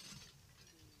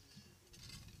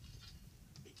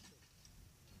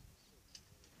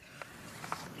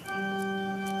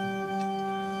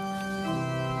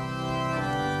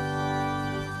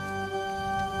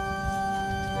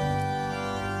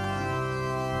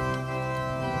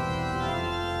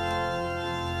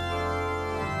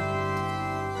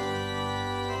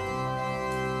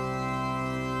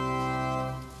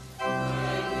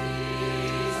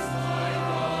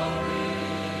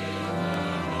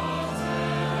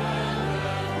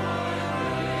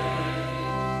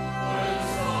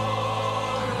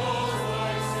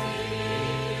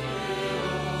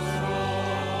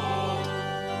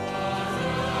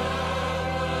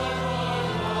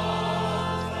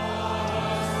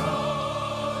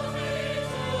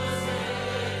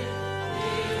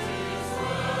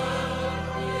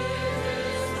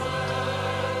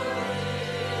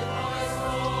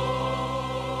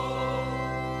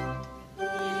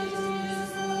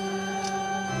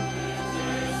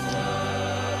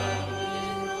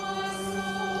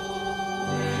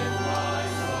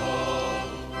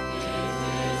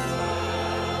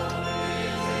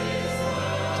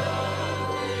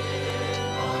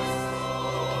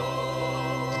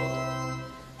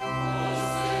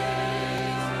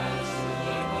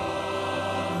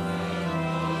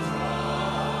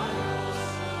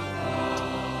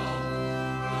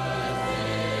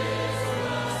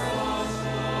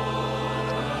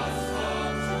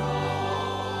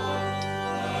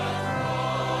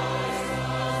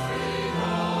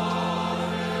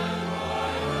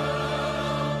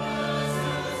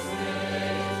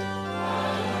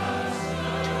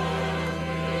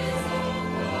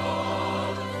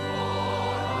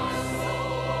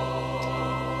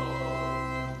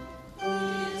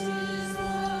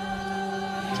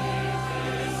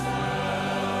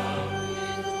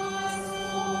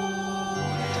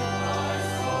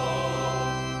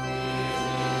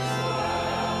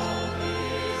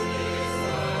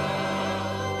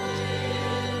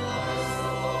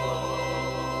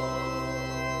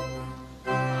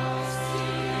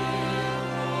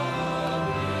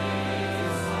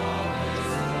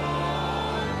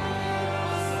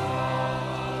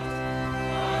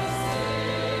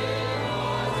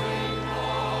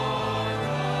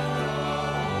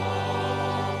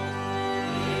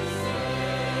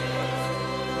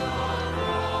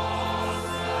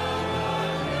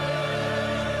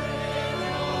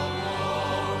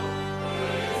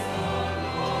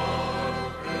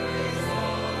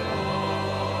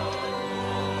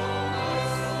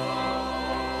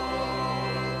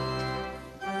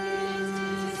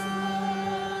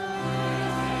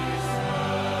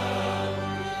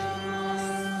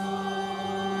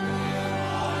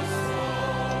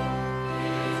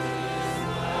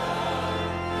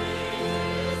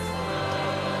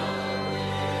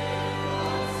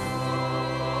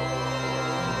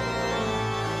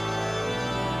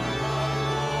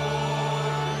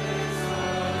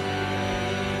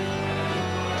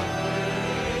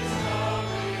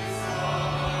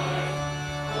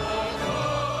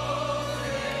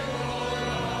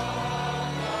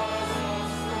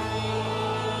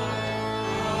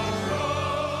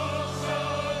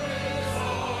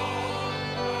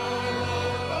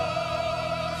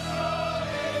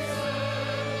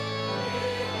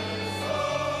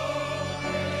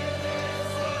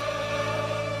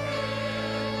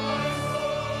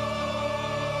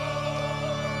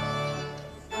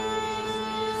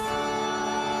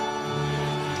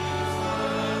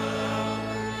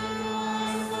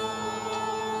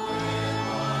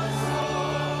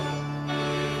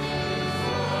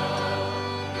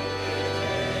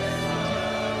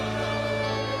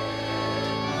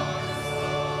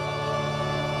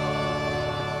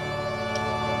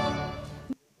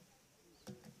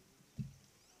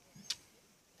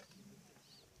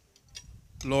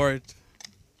 Lord,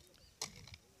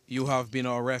 you have been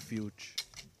our refuge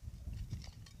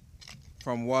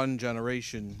from one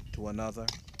generation to another.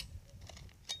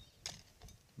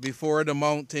 Before the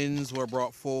mountains were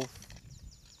brought forth,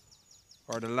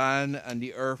 or the land and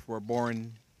the earth were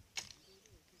born,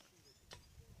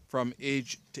 from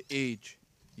age to age,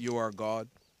 you are God.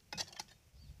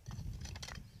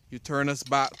 You turn us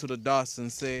back to the dust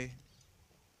and say,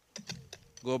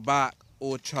 go back,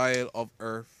 O child of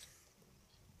earth.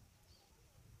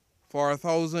 For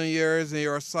 1,000 years in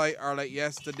your sight are like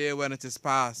yesterday when it is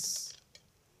past,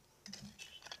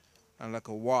 and like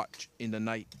a watch in the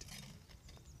night.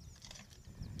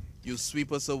 You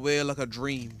sweep us away like a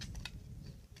dream.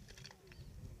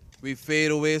 We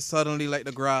fade away suddenly like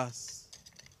the grass.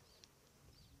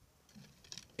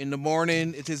 In the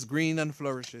morning it is green and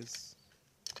flourishes.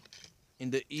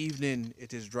 In the evening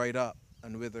it is dried up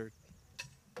and withered.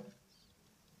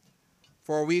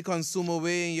 For we consume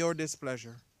away in your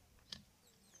displeasure.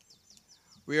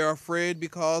 We are afraid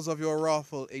because of your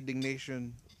wrathful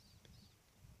indignation.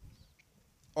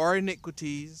 Our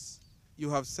iniquities you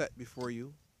have set before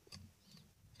you,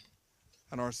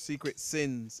 and our secret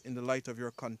sins in the light of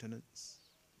your countenance.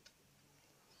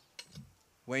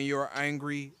 When you are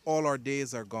angry, all our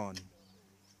days are gone.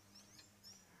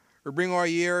 We bring our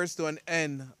years to an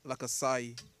end like a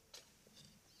sigh.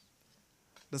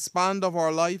 The span of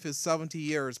our life is 70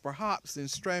 years, perhaps in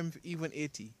strength even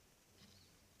 80.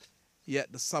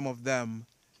 Yet the sum of them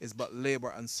is but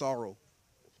labor and sorrow,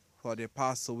 for they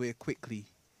pass away quickly,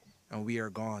 and we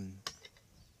are gone.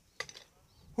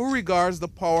 Who regards the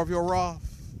power of your wrath?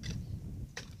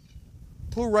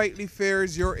 Who rightly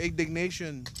fears your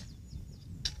indignation?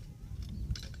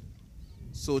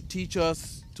 So teach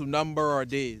us to number our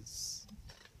days,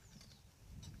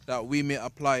 that we may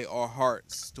apply our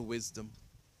hearts to wisdom.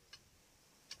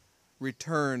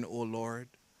 Return, O Lord.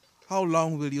 How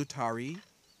long will you tarry?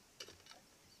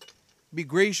 Be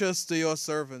gracious to your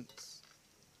servants.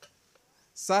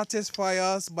 Satisfy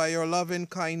us by your loving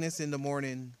kindness in the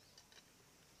morning.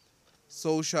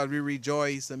 So shall we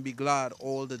rejoice and be glad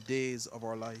all the days of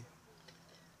our life.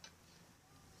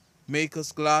 Make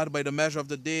us glad by the measure of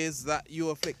the days that you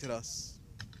afflicted us,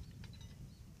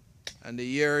 and the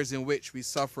years in which we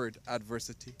suffered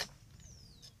adversity.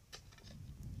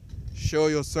 Show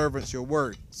your servants your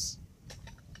works,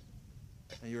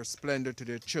 and your splendor to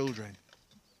their children.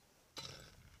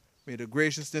 May the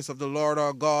graciousness of the Lord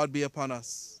our God be upon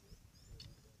us.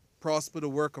 Prosper the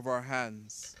work of our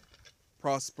hands.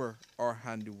 Prosper our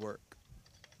handiwork.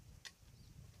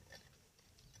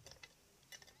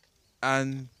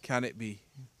 And can it be?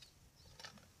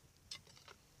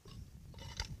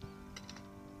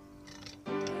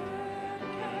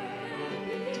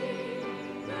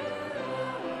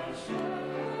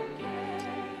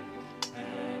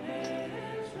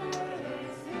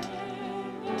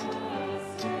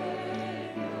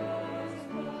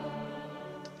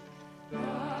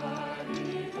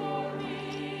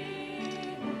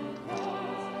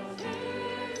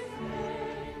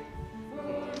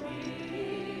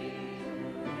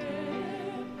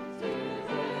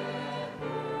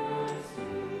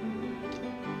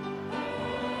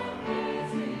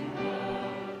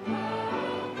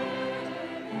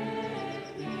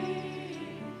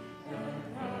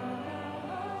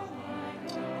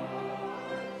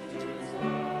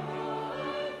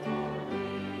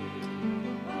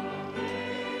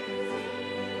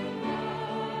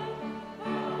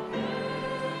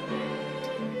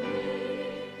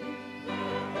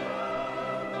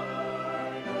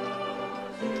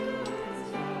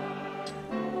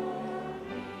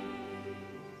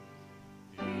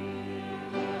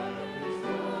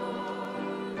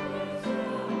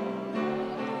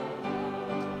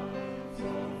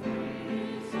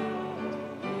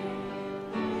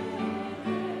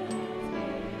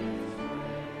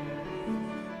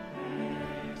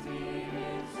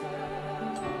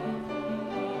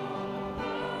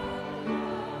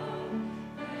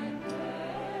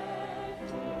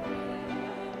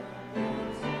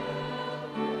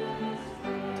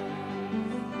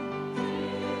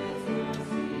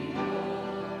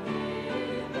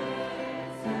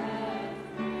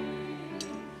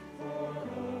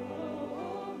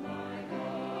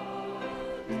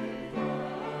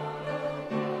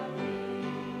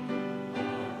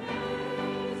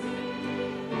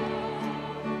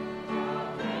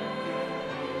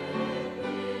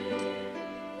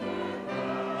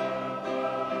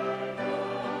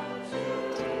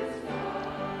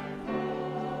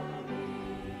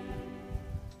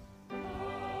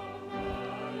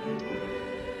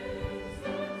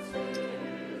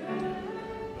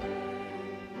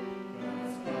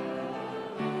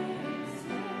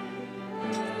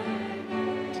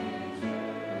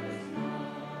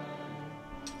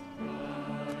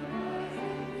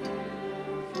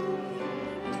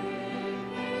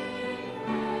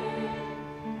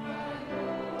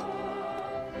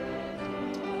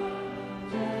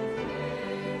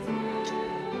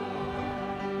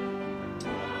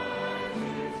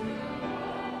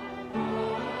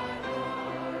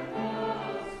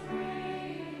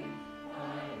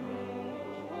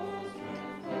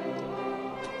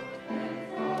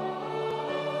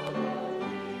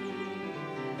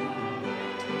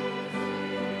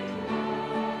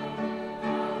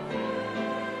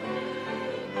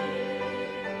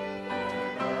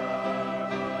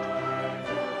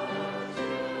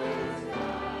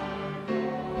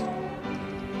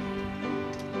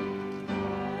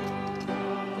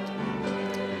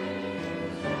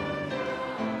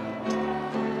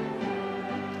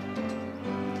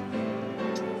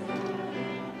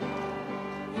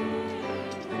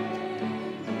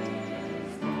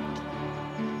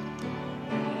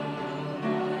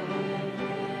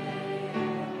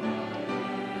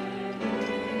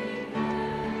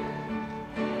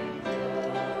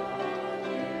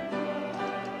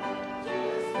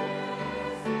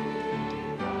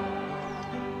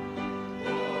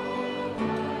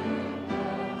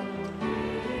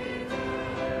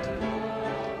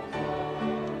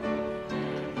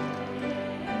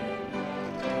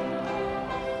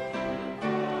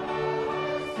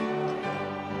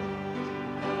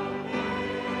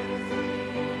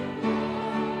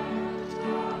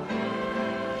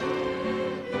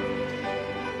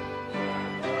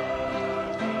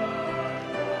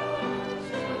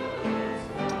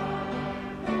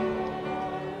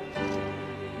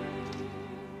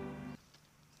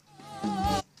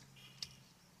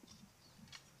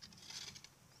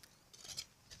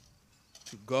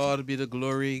 God be the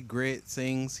glory, great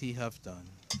things he hath done.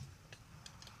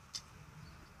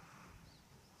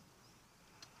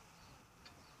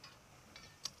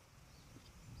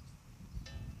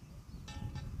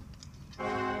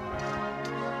 So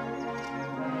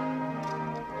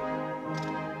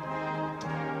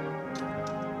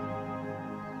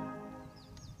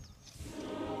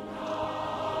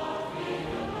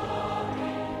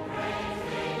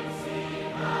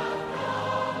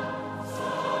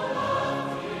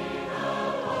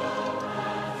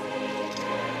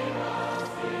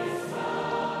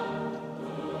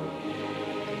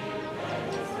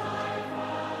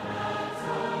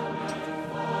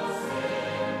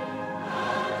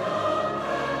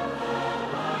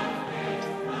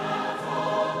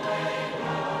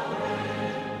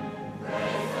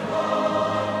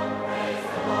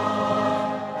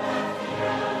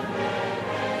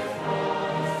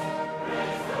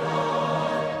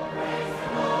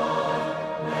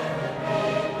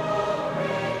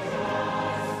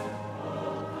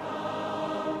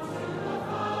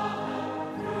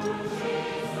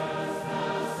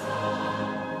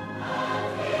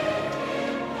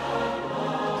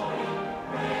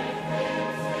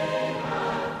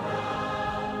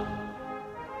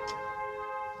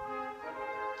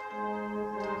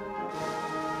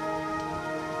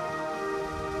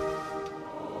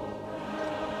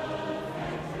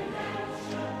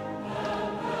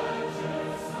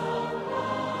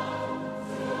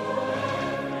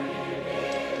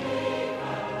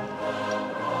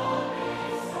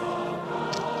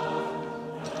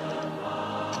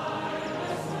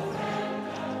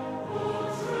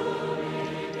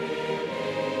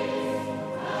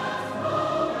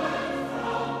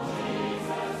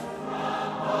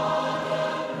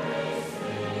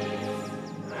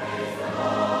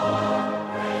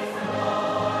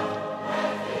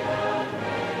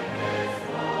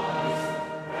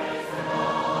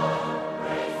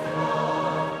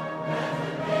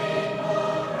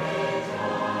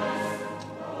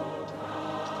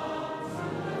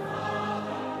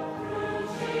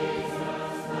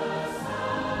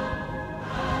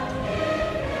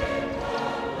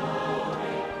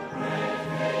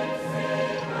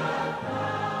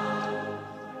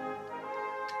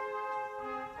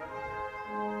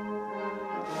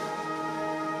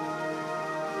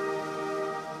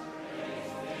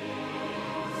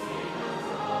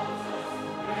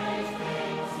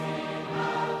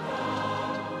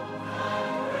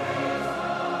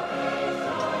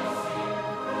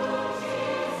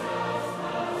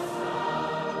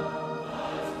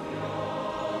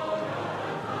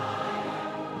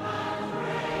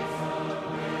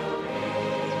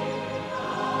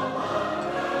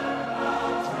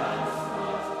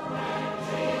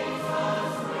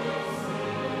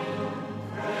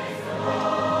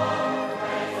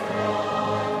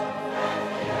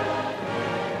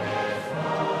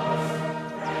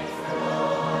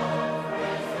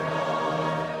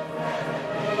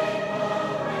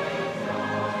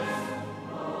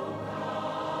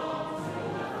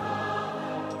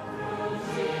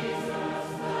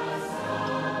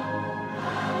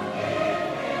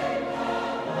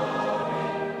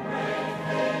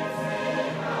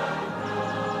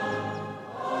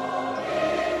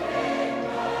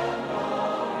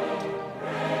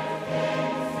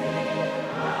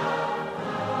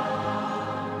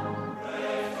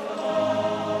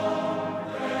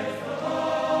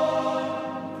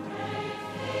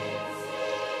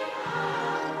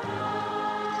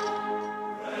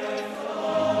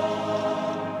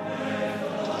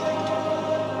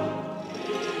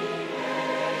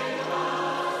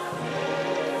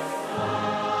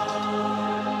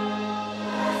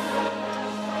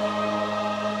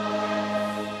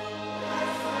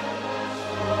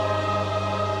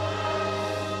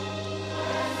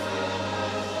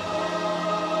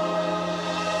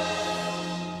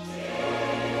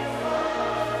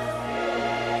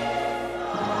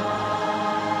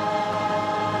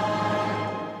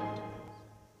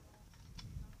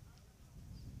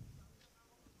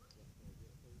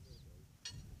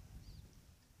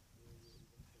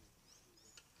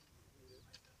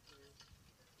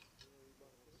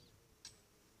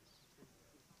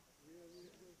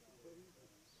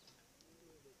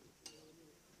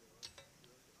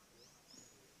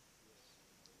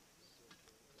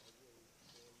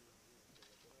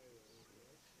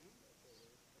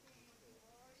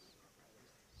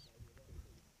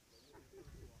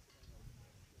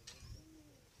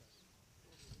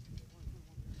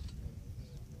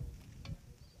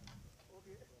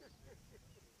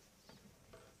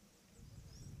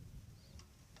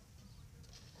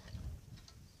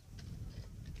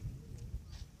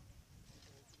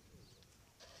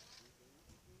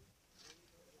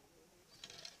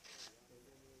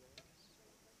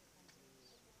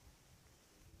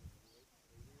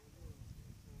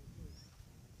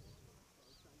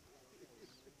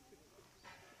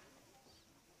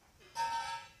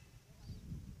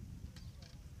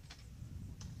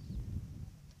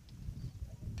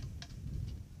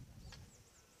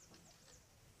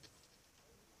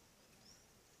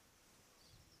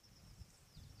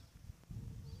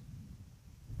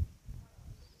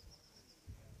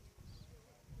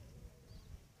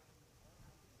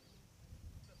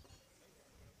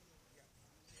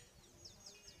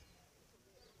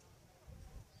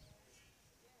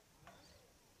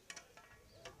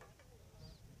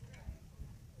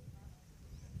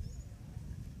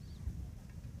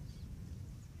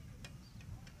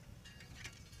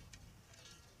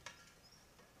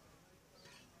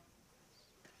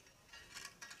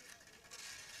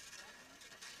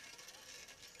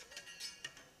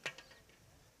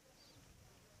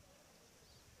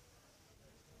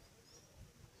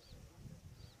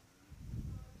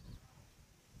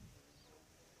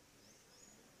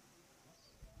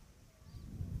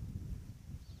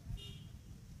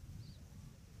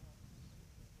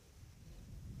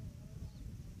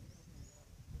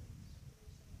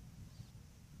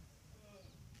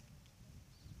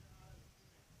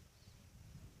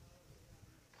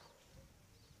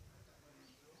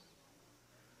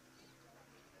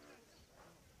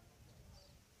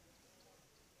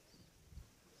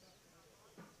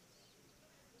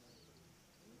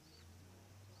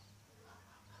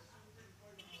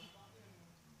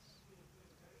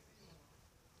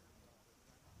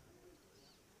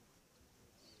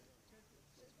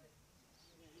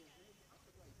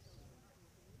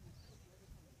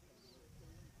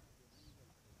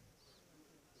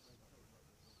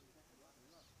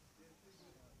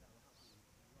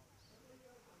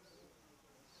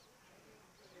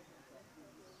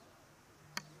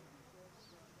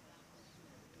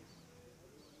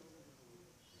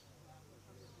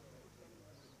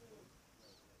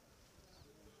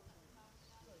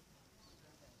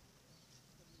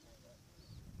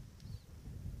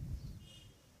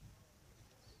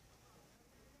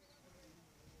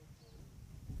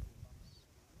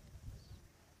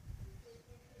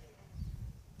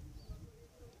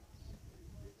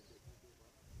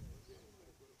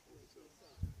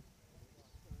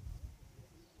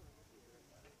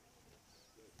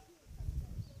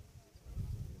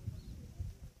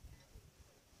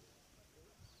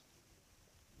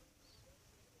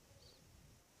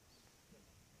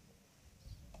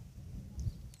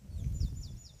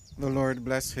The Lord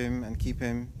bless him and keep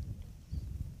him.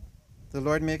 The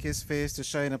Lord make his face to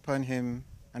shine upon him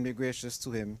and be gracious to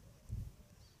him.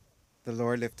 The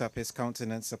Lord lift up his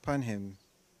countenance upon him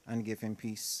and give him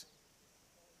peace.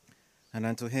 And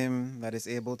unto him that is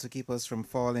able to keep us from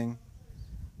falling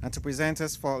and to present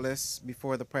us faultless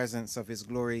before the presence of his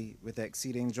glory with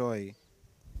exceeding joy,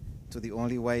 to the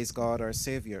only wise God our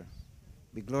Savior,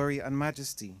 be glory and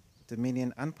majesty,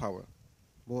 dominion and power,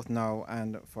 both now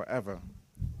and forever.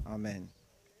 Amen.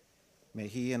 May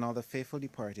he and all the faithful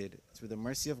departed, through the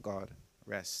mercy of God,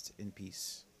 rest in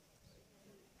peace.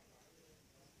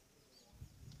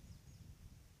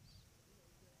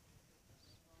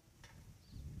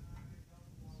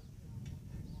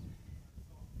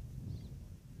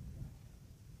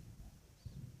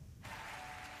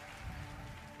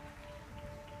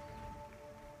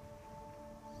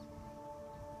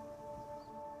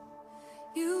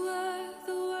 You were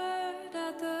the Word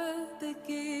at the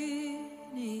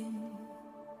beginning,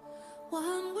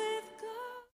 one with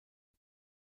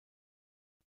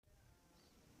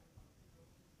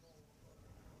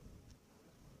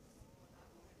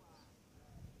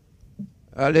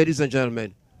God. Ladies and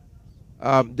gentlemen,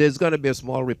 there's going to be a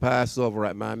small repast over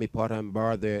at Miami Pot and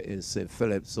Bar there in St.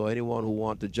 Philip. So anyone who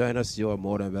wants to join us, you're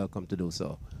more than welcome to do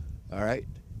so. All right?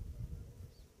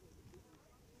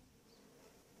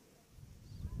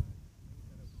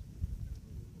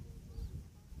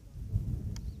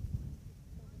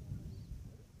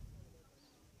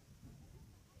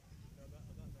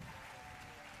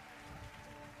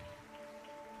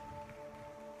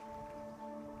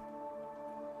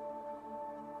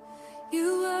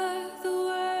 You were the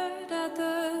Word at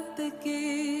the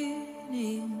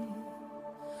beginning,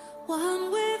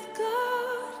 one with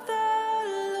God the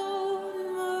Lord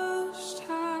Most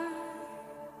High.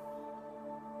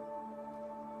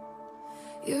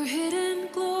 Your hidden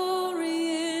glory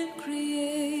in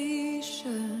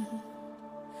creation,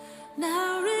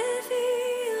 now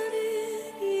revealed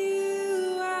in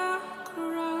you, our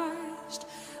Christ.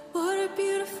 What a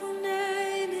beautiful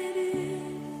name it is.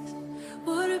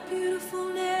 What a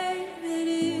beautiful name it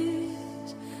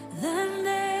is. The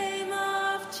name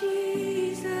of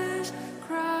Jesus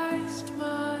Christ,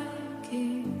 my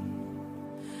King.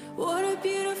 What a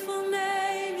beautiful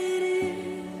name it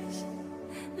is.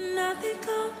 Nothing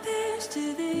compares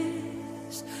to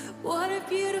this. What a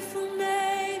beautiful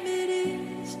name it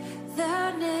is.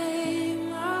 The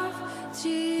name of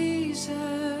Jesus.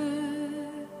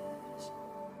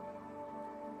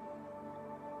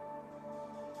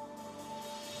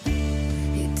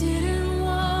 He didn't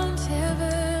want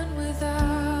heaven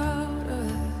without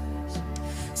us.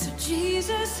 So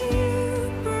Jesus,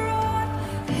 you brought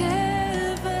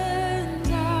heaven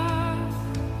down.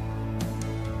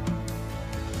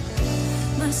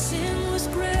 My sin was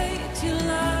great.